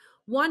this.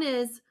 One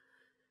is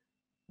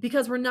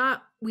because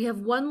we have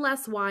one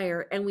less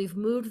wire and we've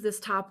moved this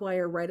top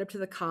wire right up to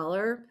the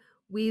collar,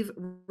 we've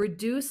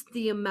reduced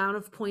the amount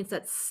of points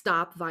that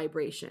stop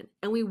vibration.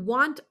 And we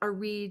want a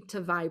reed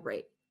to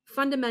vibrate.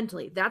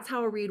 Fundamentally, that's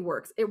how a reed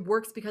works. It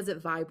works because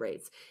it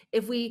vibrates.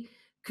 If we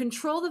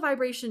control the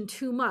vibration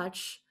too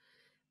much,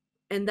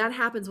 and that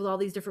happens with all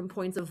these different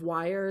points of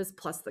wires,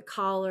 plus the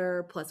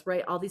collar, plus,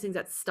 right, all these things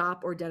that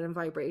stop or deaden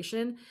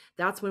vibration.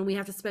 That's when we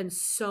have to spend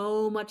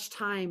so much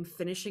time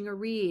finishing a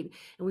reed,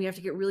 and we have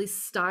to get really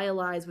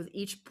stylized with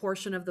each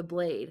portion of the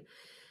blade.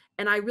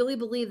 And I really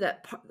believe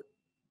that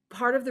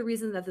part of the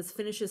reason that this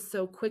finishes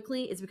so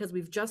quickly is because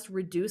we've just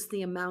reduced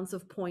the amounts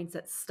of points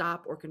that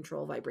stop or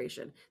control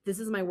vibration. This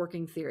is my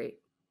working theory.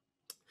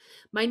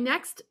 My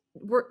next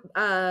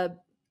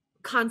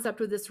concept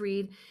with this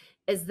reed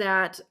is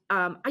that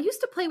I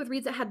used to play with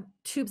reeds that had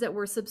tubes that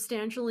were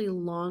substantially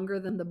longer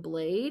than the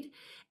blade.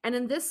 And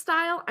in this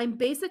style, I'm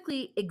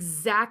basically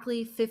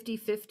exactly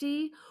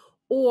 50-50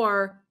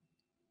 or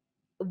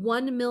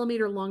 1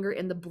 millimeter longer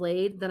in the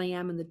blade than I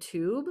am in the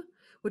tube,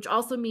 which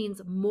also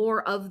means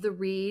more of the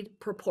reed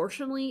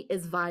proportionally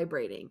is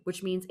vibrating,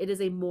 which means it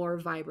is a more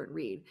vibrant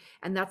reed.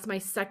 And that's my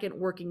second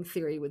working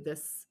theory with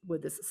this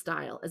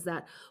style, is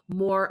that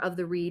more of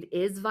the reed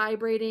is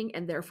vibrating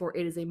and therefore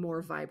it is a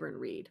more vibrant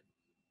reed.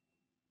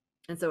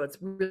 And so it's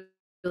really,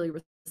 really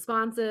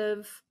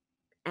responsive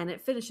and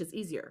it finishes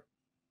easier.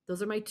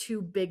 Those are my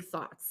two big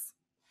thoughts.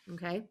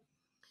 Okay.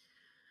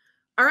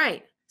 All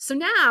right. So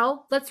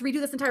now let's redo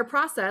this entire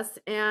process.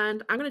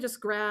 And I'm going to just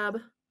grab,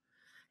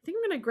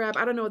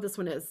 I don't know what this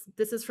one is.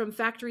 This is from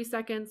Factory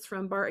Seconds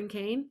from Bart and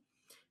Kane.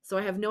 So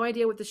I have no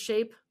idea what the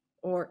shape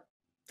or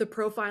the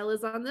profile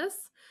is on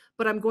this,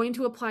 but I'm going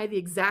to apply the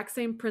exact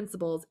same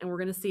principles and we're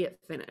going to see it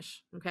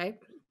finish. Okay.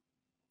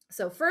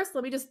 So first,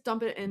 let me just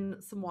dump it in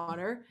some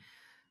water.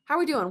 How are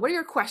we doing? What are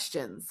your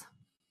questions?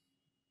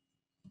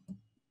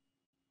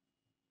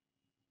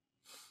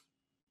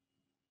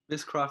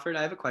 Miss Crawford,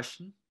 I have a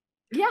question.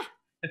 Yeah.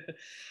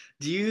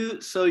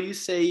 You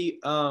say,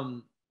 I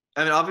mean,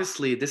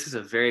 obviously this is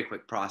a very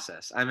quick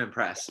process. I'm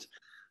impressed.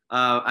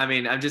 I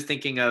mean, I'm just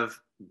thinking of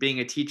being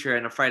a teacher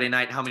and a Friday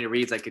night, how many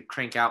reads I could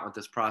crank out with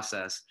this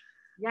process.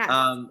 Yes.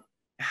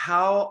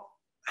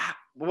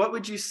 What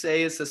would you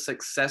say is the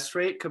success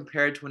rate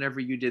compared to whenever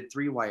you did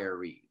 3-wire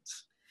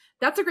reads?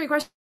 That's a great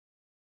question.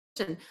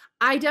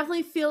 I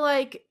definitely feel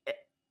like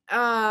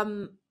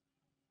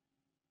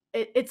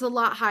it's a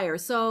lot higher.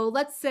 So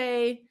let's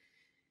say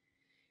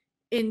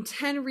in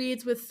 10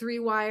 reads with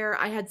 3-wire,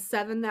 I had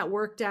 7 that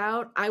worked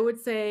out. I would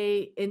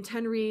say in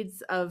 10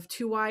 reads of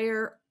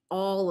 2-wire,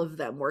 all of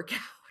them work out.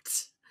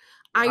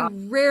 Wow. I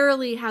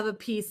rarely have a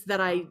piece that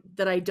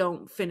I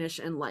don't finish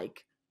and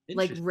like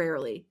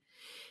rarely.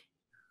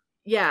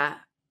 Yeah.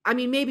 I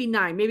mean, maybe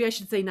 9. Maybe I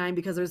should say 9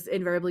 because there's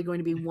invariably going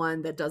to be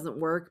one that doesn't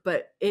work,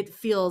 but it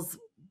feels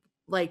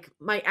like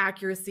my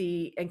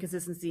accuracy and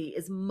consistency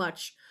is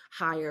much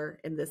higher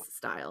in this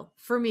style,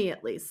 for me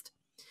at least.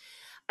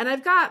 And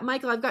I've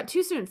got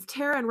 2 students,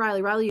 Tara and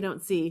Riley. Riley, you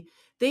don't see.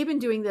 They've been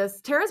doing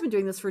this. Tara's been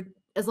doing this for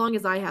as long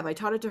as I have. I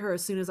taught it to her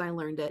as soon as I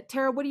learned it.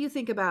 Tara, what do you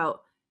think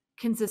about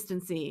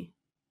consistency?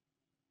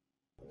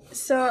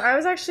 So I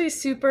was actually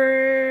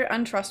super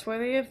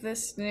untrustworthy of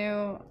this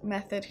new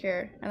method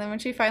here. And then when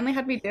she finally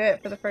had me do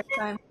it for the first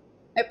time,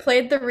 I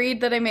played the reed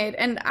that I made.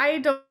 And I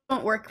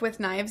don't work with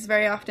knives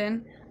very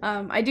often.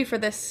 I do for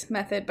this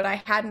method, but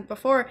I hadn't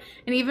before.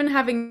 And even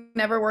having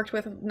never worked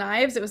with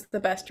knives, it was the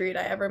best reed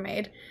I ever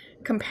made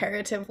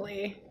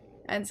comparatively.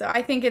 And so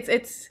I think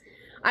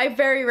I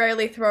very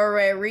rarely throw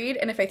away a reed.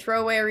 And if I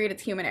throw away a reed,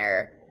 it's human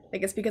error.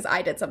 Like it's because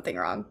I did something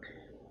wrong.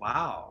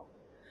 Wow.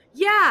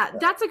 Yeah,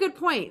 that's a good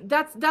point.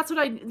 That's what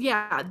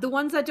the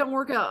ones that don't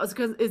work out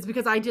is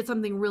because I did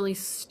something really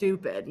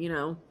stupid, you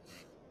know.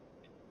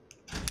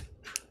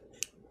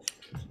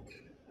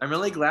 I'm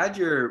really glad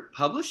you're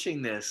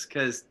publishing this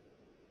because,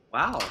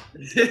 wow,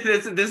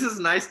 this is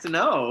nice to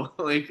know.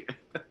 Like,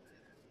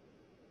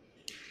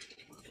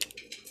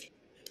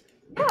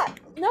 yeah,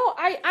 no,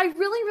 I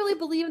really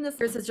believe in this.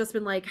 Has just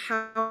been like,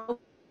 how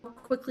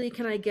quickly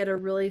can I get a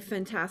really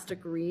fantastic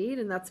read?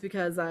 And that's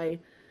because I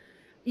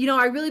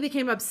really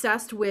became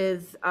obsessed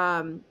with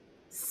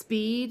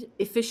speed,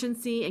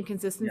 efficiency, and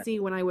consistency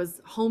when I was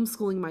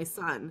homeschooling my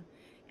son,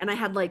 and I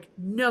had like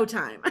no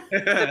time,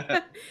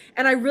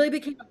 and I really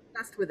became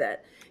obsessed with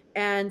it.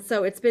 And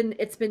so it's been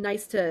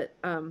nice to.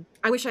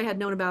 I wish I had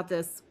known about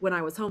this when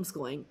I was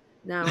homeschooling.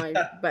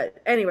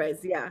 But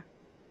anyways, yeah.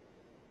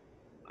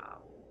 Wow.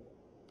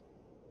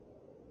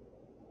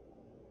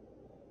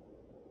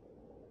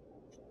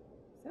 Is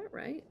that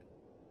right?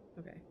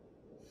 Okay.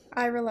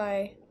 I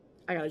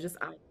gotta just.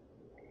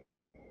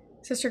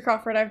 Sister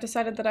Crawford, I've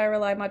decided that I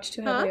rely much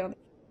too heavily on the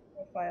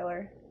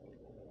profiler.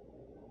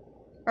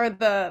 Or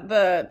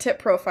the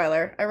tip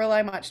profiler. I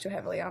rely much too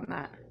heavily on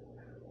that.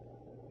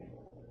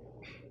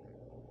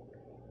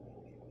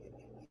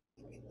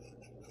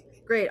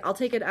 Great. I'll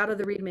take it out of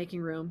the reed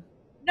making room.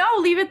 No,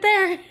 leave it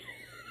there.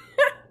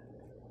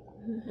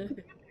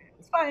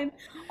 It's fine.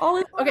 All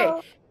is well.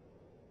 Okay.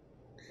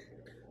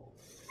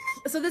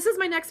 So this is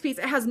my next piece.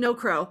 It has no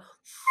crow.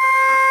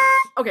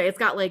 Okay, it's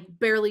got like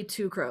barely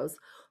 2 crows.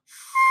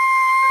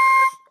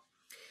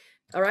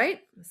 All right,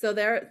 so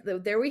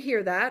there we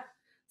hear that.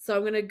 So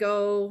I'm going to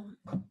go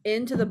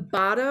into the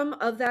bottom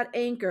of that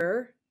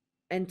anchor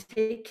and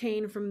take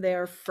cane from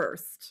there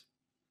first.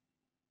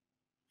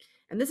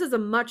 And this is a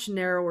much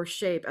narrower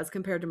shape as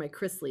compared to my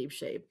Chrysleve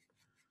shape.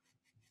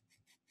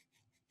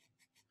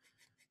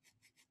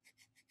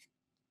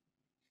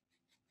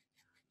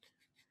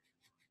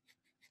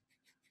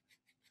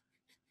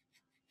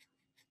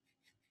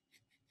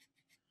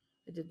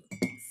 I did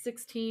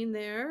 16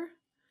 there.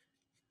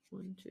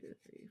 1, 2, 3,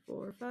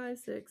 4, 5,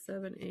 6,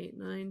 7, 8,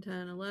 9,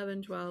 10,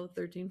 11, 12,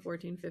 13,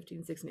 14,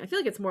 15, 16. I feel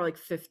like it's more like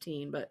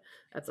 15, but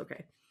that's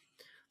okay.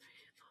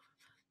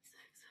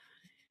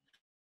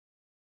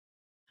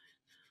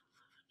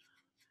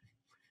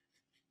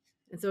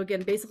 And so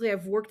again, basically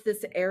I've worked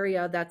this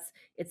area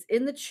it's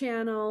in the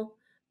channel,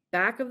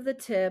 back of the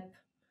tip,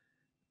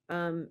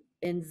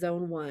 in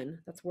zone 1.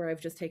 That's where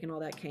I've just taken all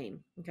that cane,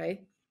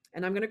 okay?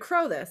 And I'm gonna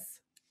crow this.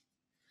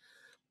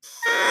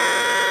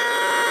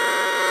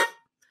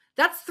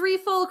 That's 3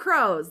 full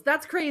crows.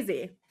 That's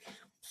crazy.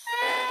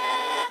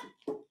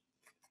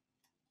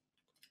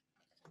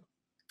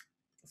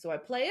 So I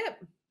play it.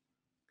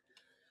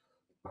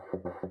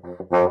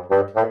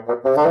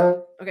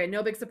 Okay,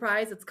 no big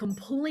surprise. It's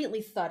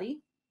completely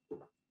thuddy.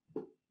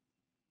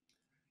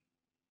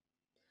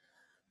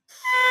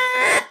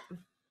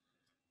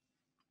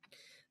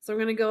 So I'm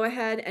going to go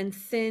ahead and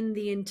thin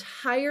the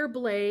entire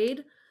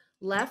blade,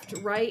 left,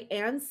 right,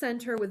 and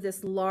center with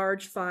this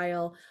large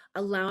file,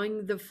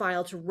 allowing the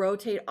file to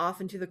rotate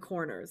off into the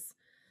corners.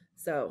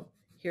 So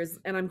here's,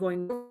 and I'm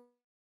going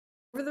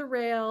over the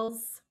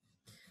rails.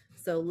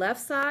 So left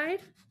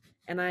side,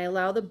 and I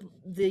allow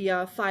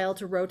the file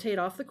to rotate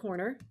off the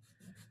corner.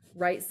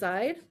 Right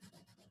side,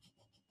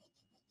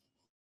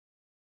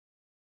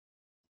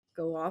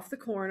 go off the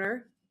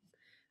corner,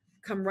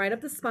 come right up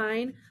the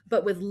spine,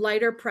 but with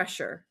lighter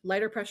pressure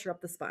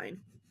up the spine.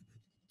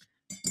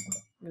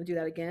 I'm going to do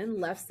that again.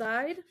 Left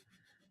side,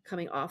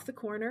 coming off the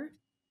corner.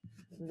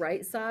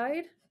 Right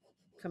side,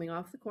 coming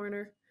off the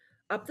corner.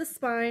 Up the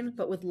spine,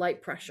 but with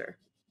light pressure.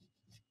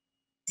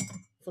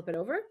 Flip it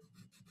over.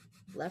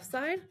 Left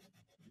side.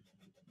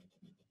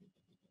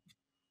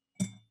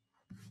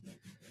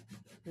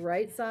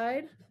 Right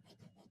side.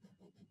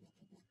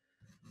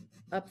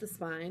 Up the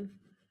spine.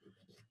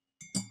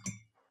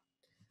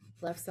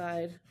 Left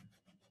side.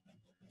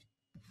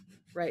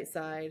 Right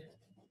side.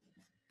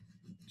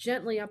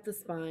 Gently up the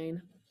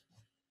spine.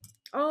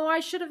 Oh,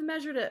 I should have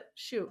measured it.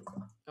 Shoot.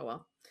 Oh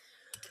well.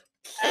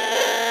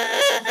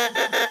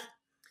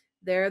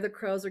 There, the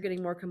crows are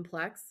getting more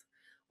complex.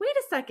 Wait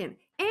a second.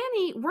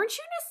 Annie, weren't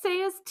you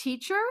Nasea's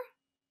teacher?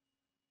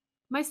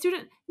 My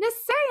student,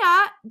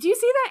 Nasea, do you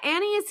see that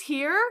Annie is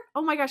here?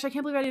 Oh my gosh, I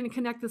can't believe I didn't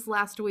connect this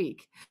last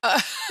week.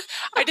 I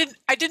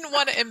didn't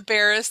want to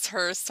embarrass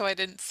her, so I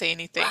didn't say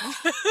anything.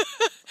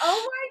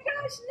 Oh my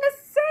gosh,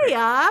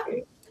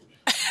 Nasea.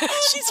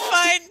 She's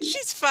fine.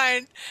 She's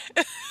fine.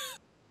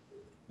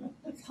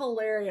 That's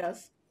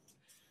hilarious.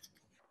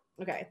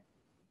 Okay.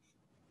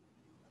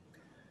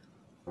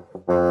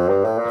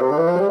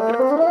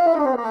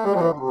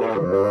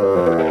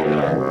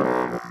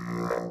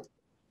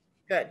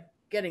 Good.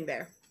 Getting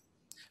there.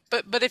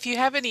 But if you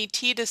have any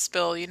tea to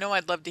spill, you know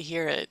I'd love to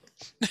hear it.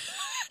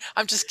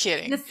 I'm just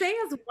kidding.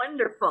 Nasea's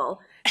wonderful.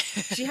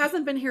 She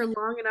hasn't been here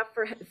long enough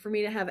for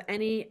me to have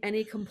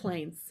any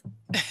complaints.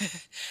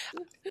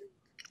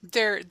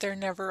 There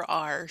never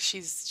are.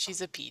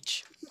 She's a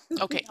peach.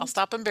 Okay, I'll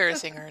stop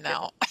embarrassing her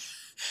now.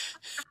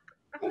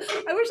 I wish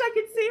I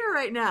could see her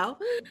right now.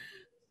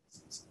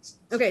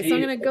 Okay, so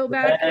I'm going to go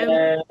back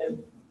and...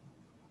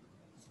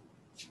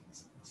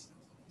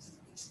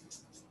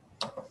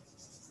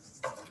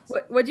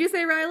 What'd you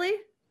say, Riley?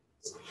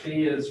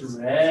 She is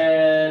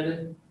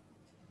red.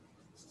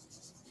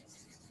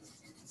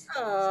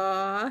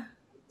 Aww.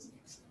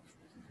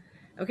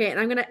 Okay, and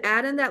I'm going to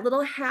add in that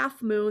little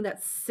half moon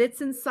that sits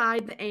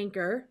inside the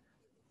anchor.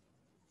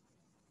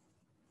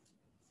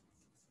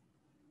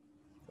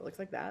 It looks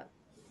like that.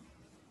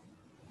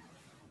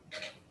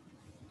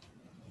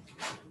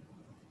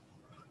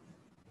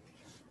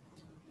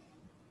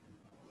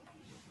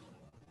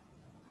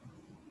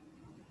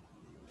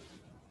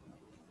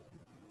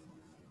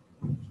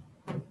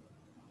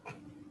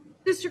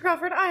 Mr.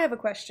 Crawford, I have a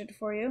question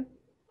for you.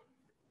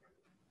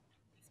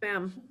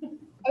 Spam.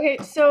 Okay,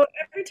 so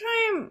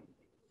oftentimes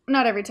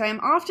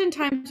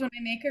when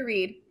I make a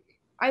reed,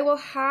 I will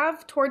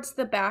have towards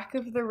the back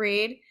of the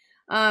reed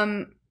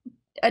a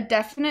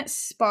definite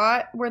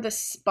spot where the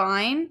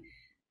spine,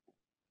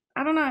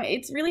 I don't know,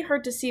 it's really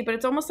hard to see, but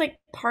it's almost like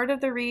part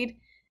of the reed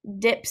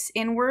dips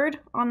inward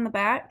on the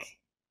back.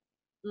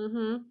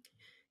 Mm-hmm.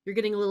 You're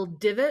getting a little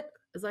divot,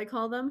 as I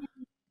call them.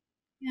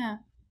 Yeah.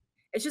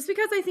 It's just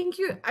because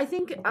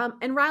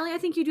and Riley, I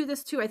think you do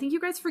this too. I think you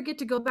guys forget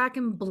to go back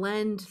and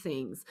blend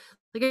things.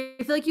 Like,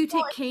 I feel like you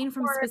take cane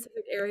from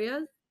specific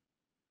areas.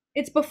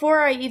 It's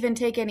before I even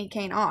take any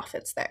cane off,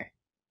 it's there.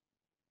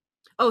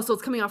 Oh, so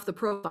it's coming off the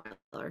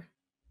profiler.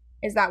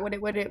 Is that what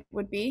it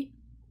would be?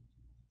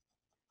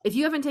 If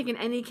you haven't taken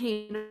any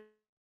cane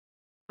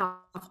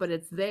off, but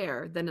it's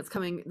there, then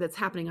that's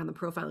happening on the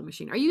profiling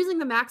machine. Are you using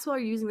the Maxwell or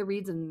are you using the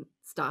reeds and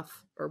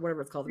stuff, or whatever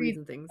it's called, reeds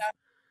and things?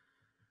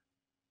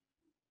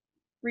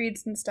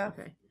 Reeds and stuff.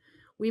 Okay.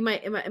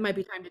 It might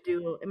be time to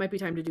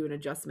do an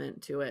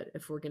adjustment to it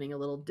if we're getting a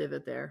little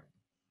divot there.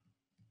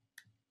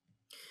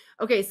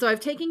 Okay, so I've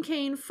taken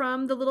cane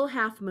from the little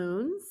half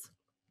moons.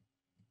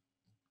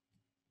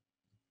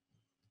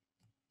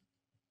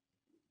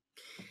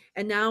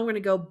 And now I'm going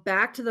to go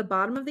back to the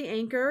bottom of the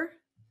anchor,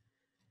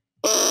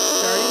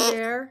 starting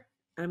there,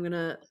 and I'm going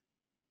to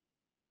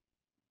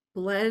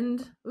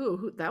blend.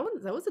 Ooh, that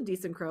was a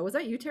decent crow. Was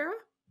that you, Tara?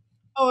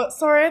 Oh,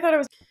 sorry, I thought it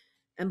was.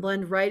 And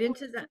blend right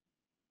into that.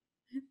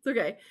 It's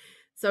okay.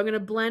 So I'm going to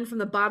blend from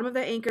the bottom of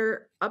the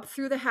anchor up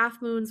through the half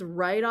moons,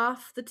 right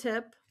off the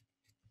tip,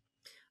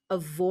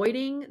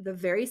 avoiding the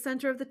very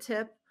center of the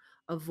tip,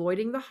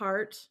 avoiding the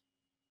heart.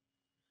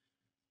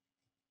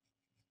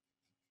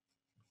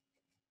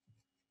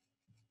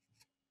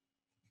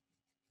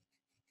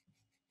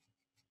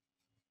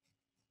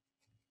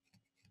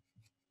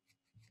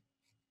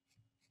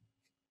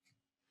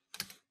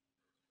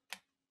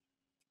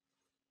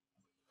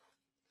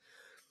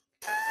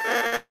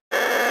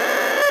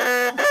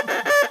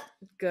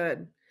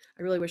 good.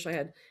 I really wish I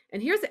had.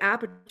 And here's the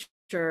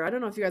aperture. I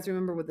don't know if you guys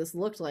remember what this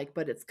looked like,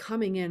 but it's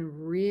coming in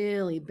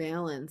really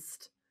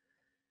balanced.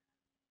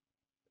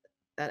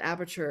 That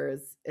aperture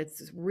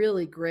it's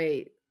really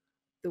great.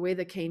 The way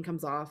the cane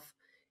comes off,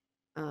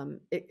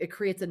 it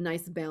creates a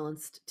nice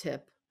balanced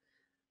tip.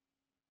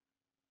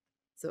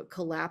 So it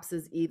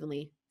collapses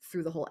evenly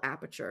through the whole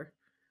aperture.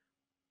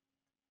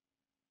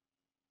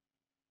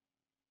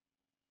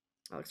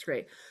 That looks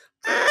great.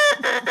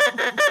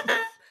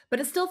 But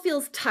it still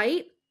feels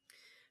tight.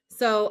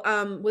 So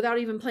without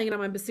even playing it on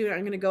my bassoon,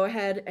 I'm going to go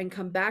ahead and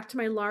come back to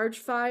my large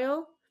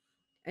file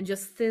and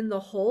just thin the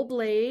whole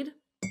blade,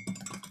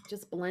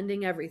 just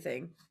blending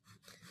everything.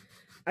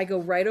 I go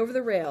right over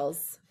the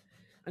rails.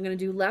 I'm going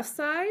to do left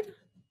side.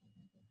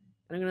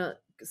 And I'm going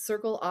to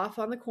circle off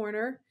on the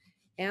corner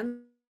and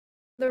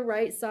the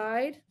right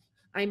side.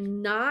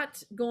 I'm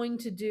not going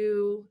to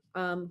do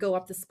go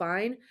up the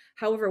spine.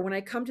 However, when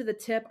I come to the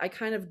tip, I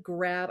kind of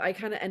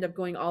end up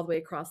going all the way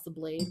across the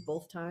blade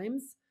both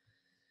times.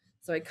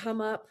 So I come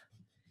up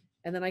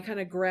and then I kind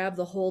of grab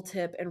the whole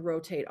tip and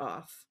rotate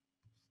off.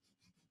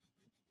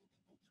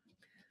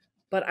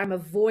 But I'm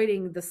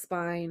avoiding the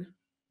spine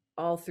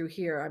all through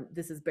here.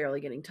 This is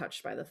barely getting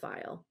touched by the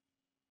file.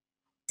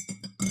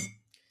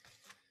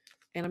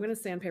 And I'm going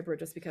to sandpaper it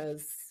just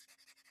because,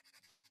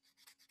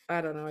 I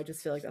don't know, I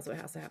just feel like that's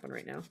what has to happen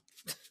right now.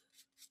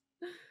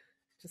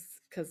 Just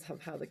because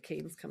of how the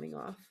cane's coming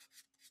off.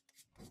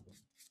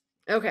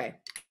 Okay.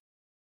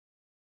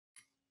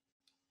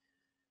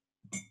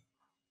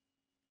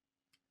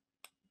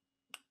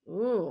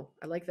 Ooh,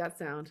 I like that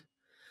sound.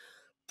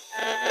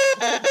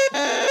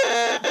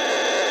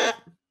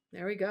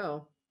 There we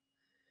go.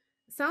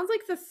 Sounds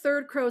like the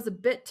third crow is a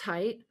bit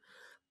tight,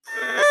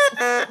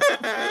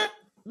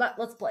 but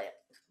let's play it.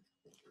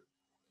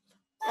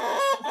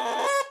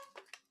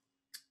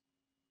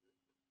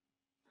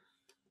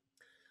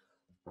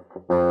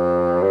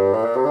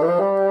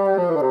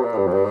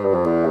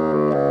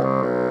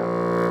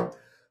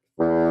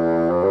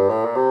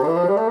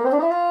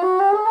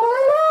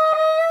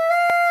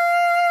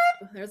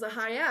 There's a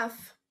high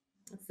F.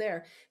 It's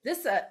there.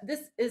 This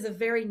is a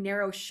very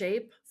narrow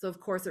shape, so of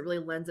course it really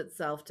lends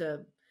itself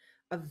to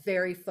a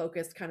very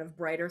focused kind of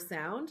brighter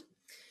sound.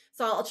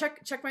 So I'll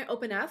check my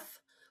open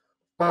F.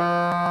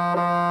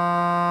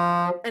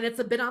 And it's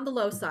a bit on the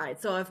low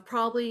side, so I've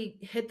probably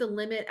hit the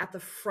limit at the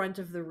front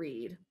of the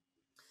reed.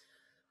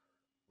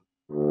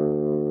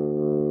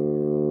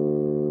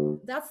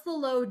 That's the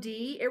low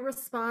D. It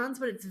responds,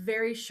 but it's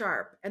very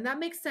sharp. And that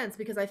makes sense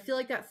because I feel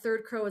like that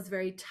third crow is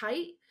very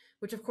tight,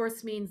 which of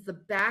course means the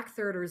back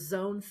third or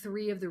zone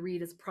 3 of the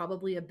reed is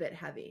probably a bit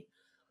heavy.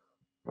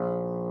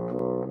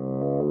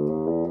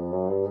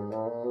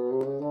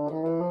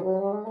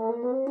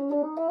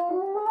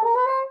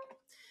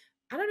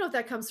 I don't know if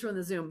that comes through in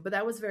the Zoom, but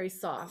that was very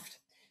soft.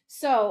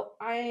 So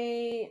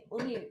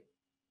let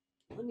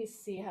me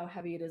see how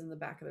heavy it is in the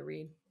back of the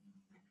reed.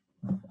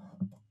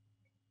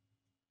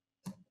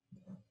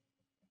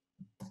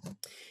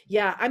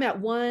 Yeah, I'm at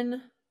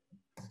one.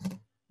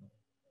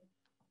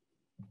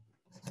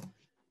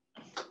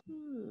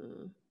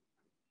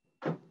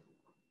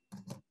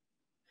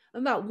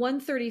 I'm about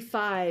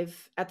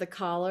 135 at the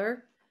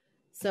collar.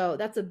 So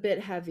that's a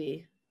bit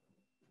heavy.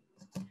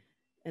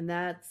 And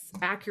that's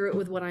accurate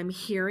with what I'm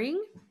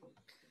hearing.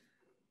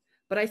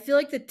 But I feel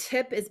like the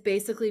tip is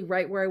basically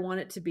right where I want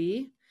it to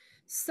be.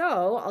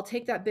 So I'll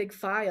take that big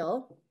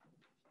file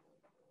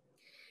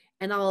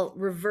and I'll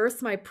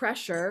reverse my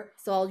pressure.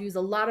 So I'll use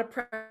a lot of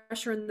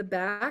pressure in the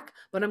back,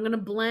 but I'm going to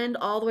blend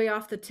all the way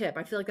off the tip.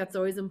 I feel like that's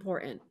always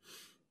important.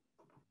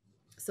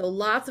 So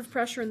lots of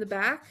pressure in the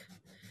back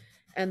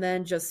and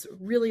then just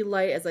really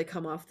light as I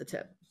come off the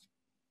tip.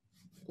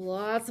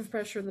 Lots of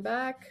pressure in the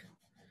back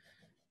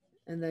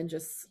and then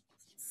just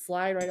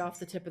slide right off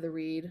the tip of the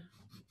reed.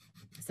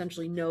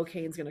 Essentially no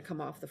cane's going to come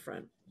off the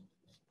front.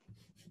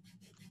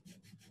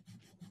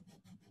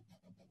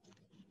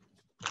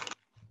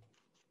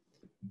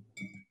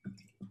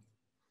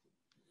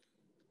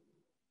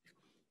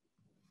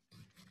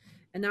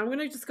 And now I'm going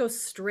to just go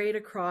straight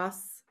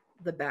across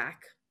the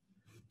back.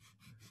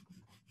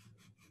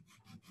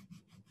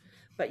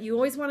 But you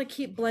always want to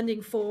keep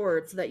blending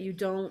forward so that you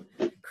don't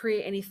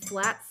create any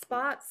flat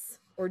spots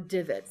or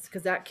divots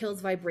because that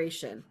kills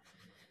vibration.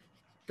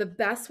 The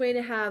best way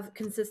to have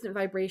consistent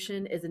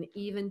vibration is an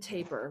even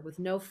taper with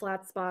no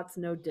flat spots,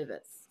 no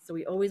divots. So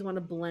we always want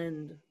to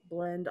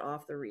blend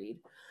off the reed.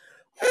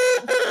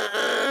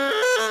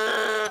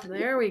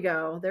 There we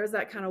go. There's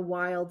that kind of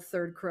wild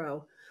third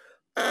crow.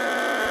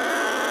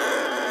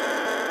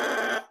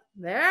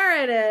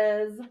 There it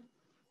is.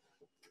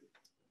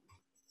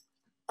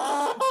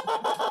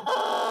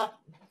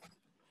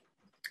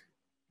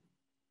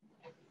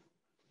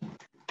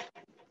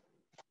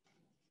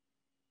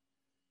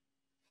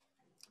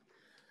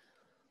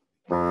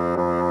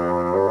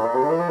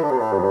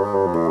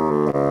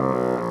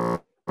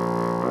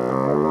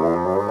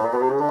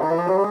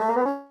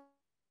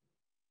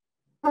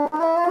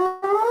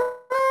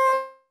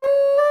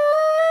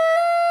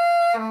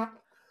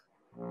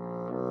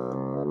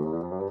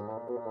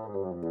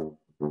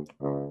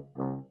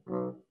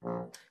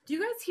 Do you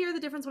guys hear the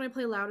difference when I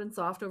play loud and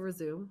soft over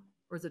Zoom?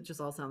 Or does it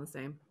just all sound the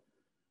same?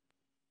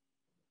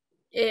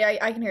 Yeah,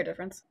 I can hear a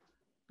difference.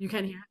 You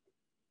can hear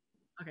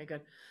it? Okay,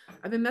 good.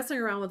 I've been messing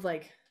around with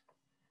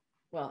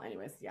well,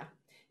 anyways, yeah.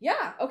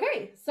 Yeah,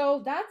 okay.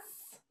 So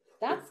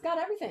that's got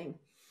everything.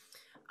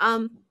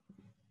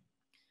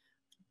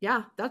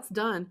 Yeah, that's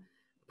done.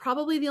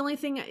 Probably the only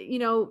thing,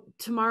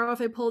 tomorrow if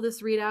I pull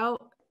this read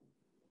out,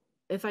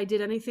 if I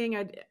did anything,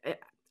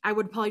 I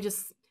would probably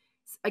just,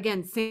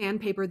 again,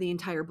 sandpaper the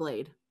entire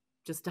blade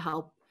just to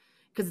help,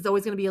 because it's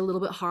always going to be a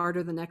little bit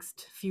harder the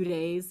next few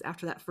days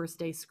after that first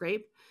day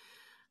scrape.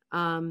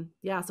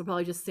 Yeah, so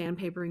probably just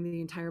sandpapering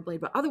the entire blade,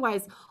 but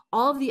otherwise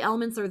all of the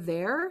elements are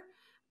there.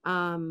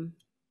 Again,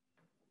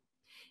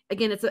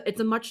 it's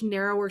a much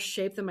narrower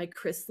shape than my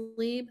Chris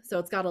sleeve, so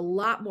it's got a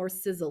lot more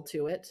sizzle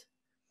to it.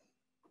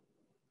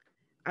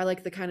 I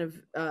like the kind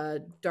of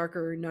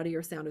darker,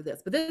 nuttier sound of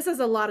this, but this has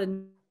a lot of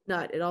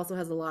nut. It also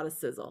has a lot of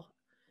sizzle.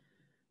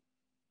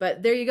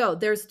 But there you go.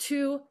 There's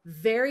two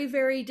very,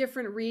 very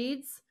different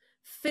reeds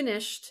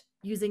finished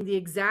using the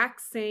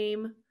exact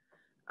same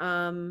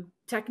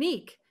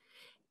technique.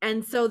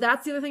 And so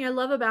that's the other thing I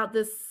love about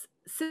this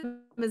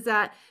system, is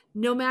that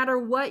no matter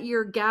what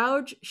your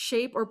gouge,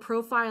 shape, or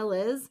profile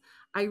is,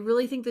 I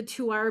really think the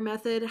 2-wire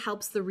method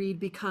helps the reed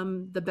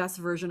become the best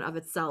version of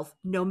itself,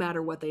 no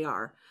matter what they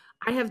are.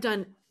 I have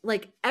done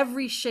like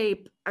every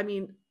shape. I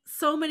mean,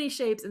 so many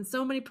shapes and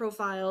so many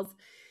profiles,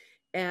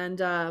 and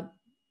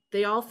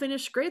they all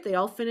finish great. They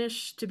all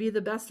finish to be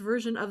the best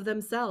version of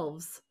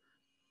themselves.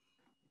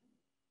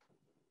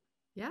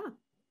 Yeah.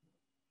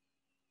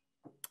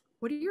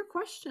 What are your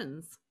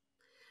questions?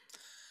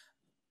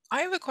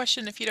 I have a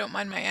question, if you don't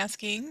mind my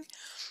asking.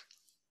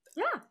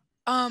 Yeah.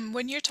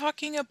 When you're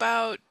talking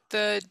about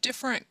the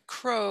different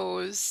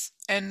crows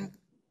and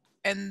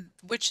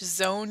which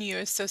zone you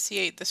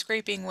associate the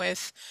scraping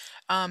with,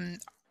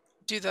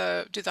 do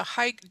the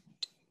high,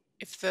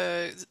 if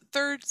the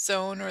third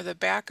zone or the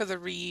back of the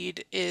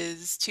reed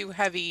is too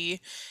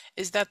heavy,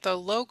 is that the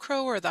low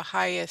crow or the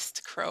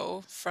highest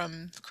crow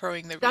from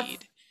crowing the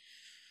reed?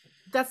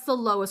 That's the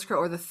lowest crow,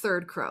 or the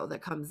third crow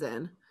that comes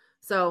in.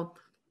 So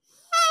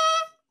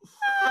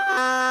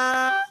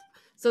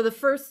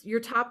your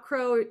top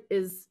crow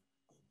is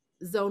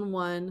zone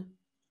 1.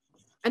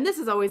 And this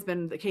has always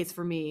been the case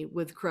for me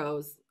with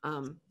crows.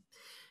 And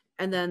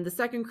then the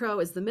second crow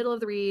is the middle of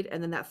the reed.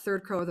 And then that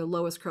third crow, or the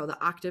lowest crow,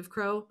 the octave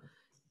crow,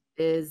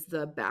 is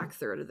the back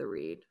third of the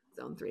reed,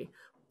 zone 3.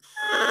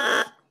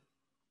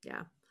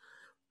 Yeah.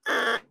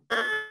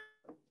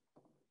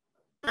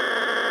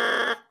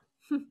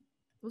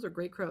 Those are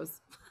great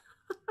crows.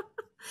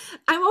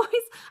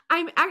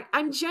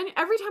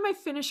 Every time I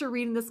finish a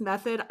read in this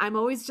method, I'm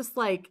always just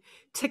like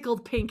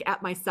tickled pink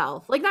at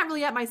myself. Like, not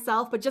really at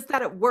myself, but just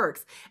that it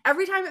works.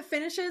 Every time it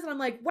finishes, and I'm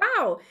like,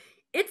 wow,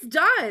 it's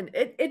done.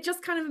 It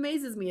just kind of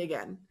amazes me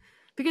again,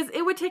 because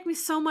it would take me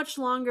so much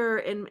longer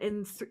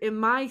in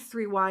my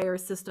 3-wire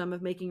system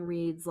of making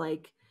reads,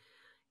 like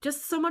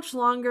just so much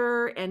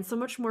longer and so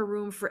much more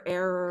room for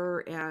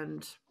error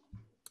and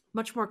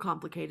much more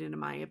complicated in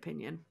my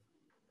opinion.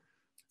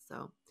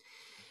 So,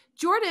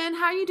 Jordan,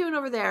 how are you doing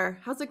over there?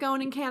 How's it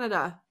going in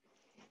Canada?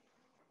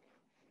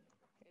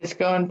 It's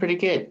going pretty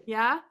good.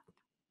 Yeah?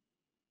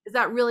 Is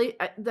that really,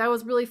 that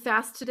was really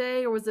fast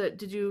today, or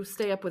did you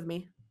stay up with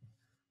me?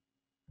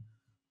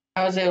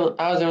 I was able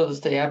to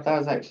stay up. That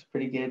was actually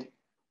pretty good.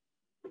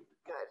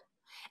 Good.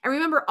 And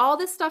remember, all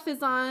this stuff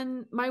is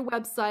on my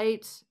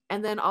website,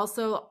 and then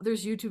also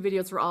there's YouTube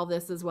videos for all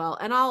this as well.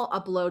 And I'll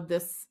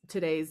upload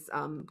today's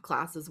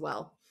class as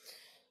well.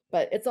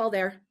 But it's all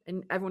there,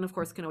 and everyone, of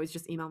course, can always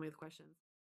just email me with questions.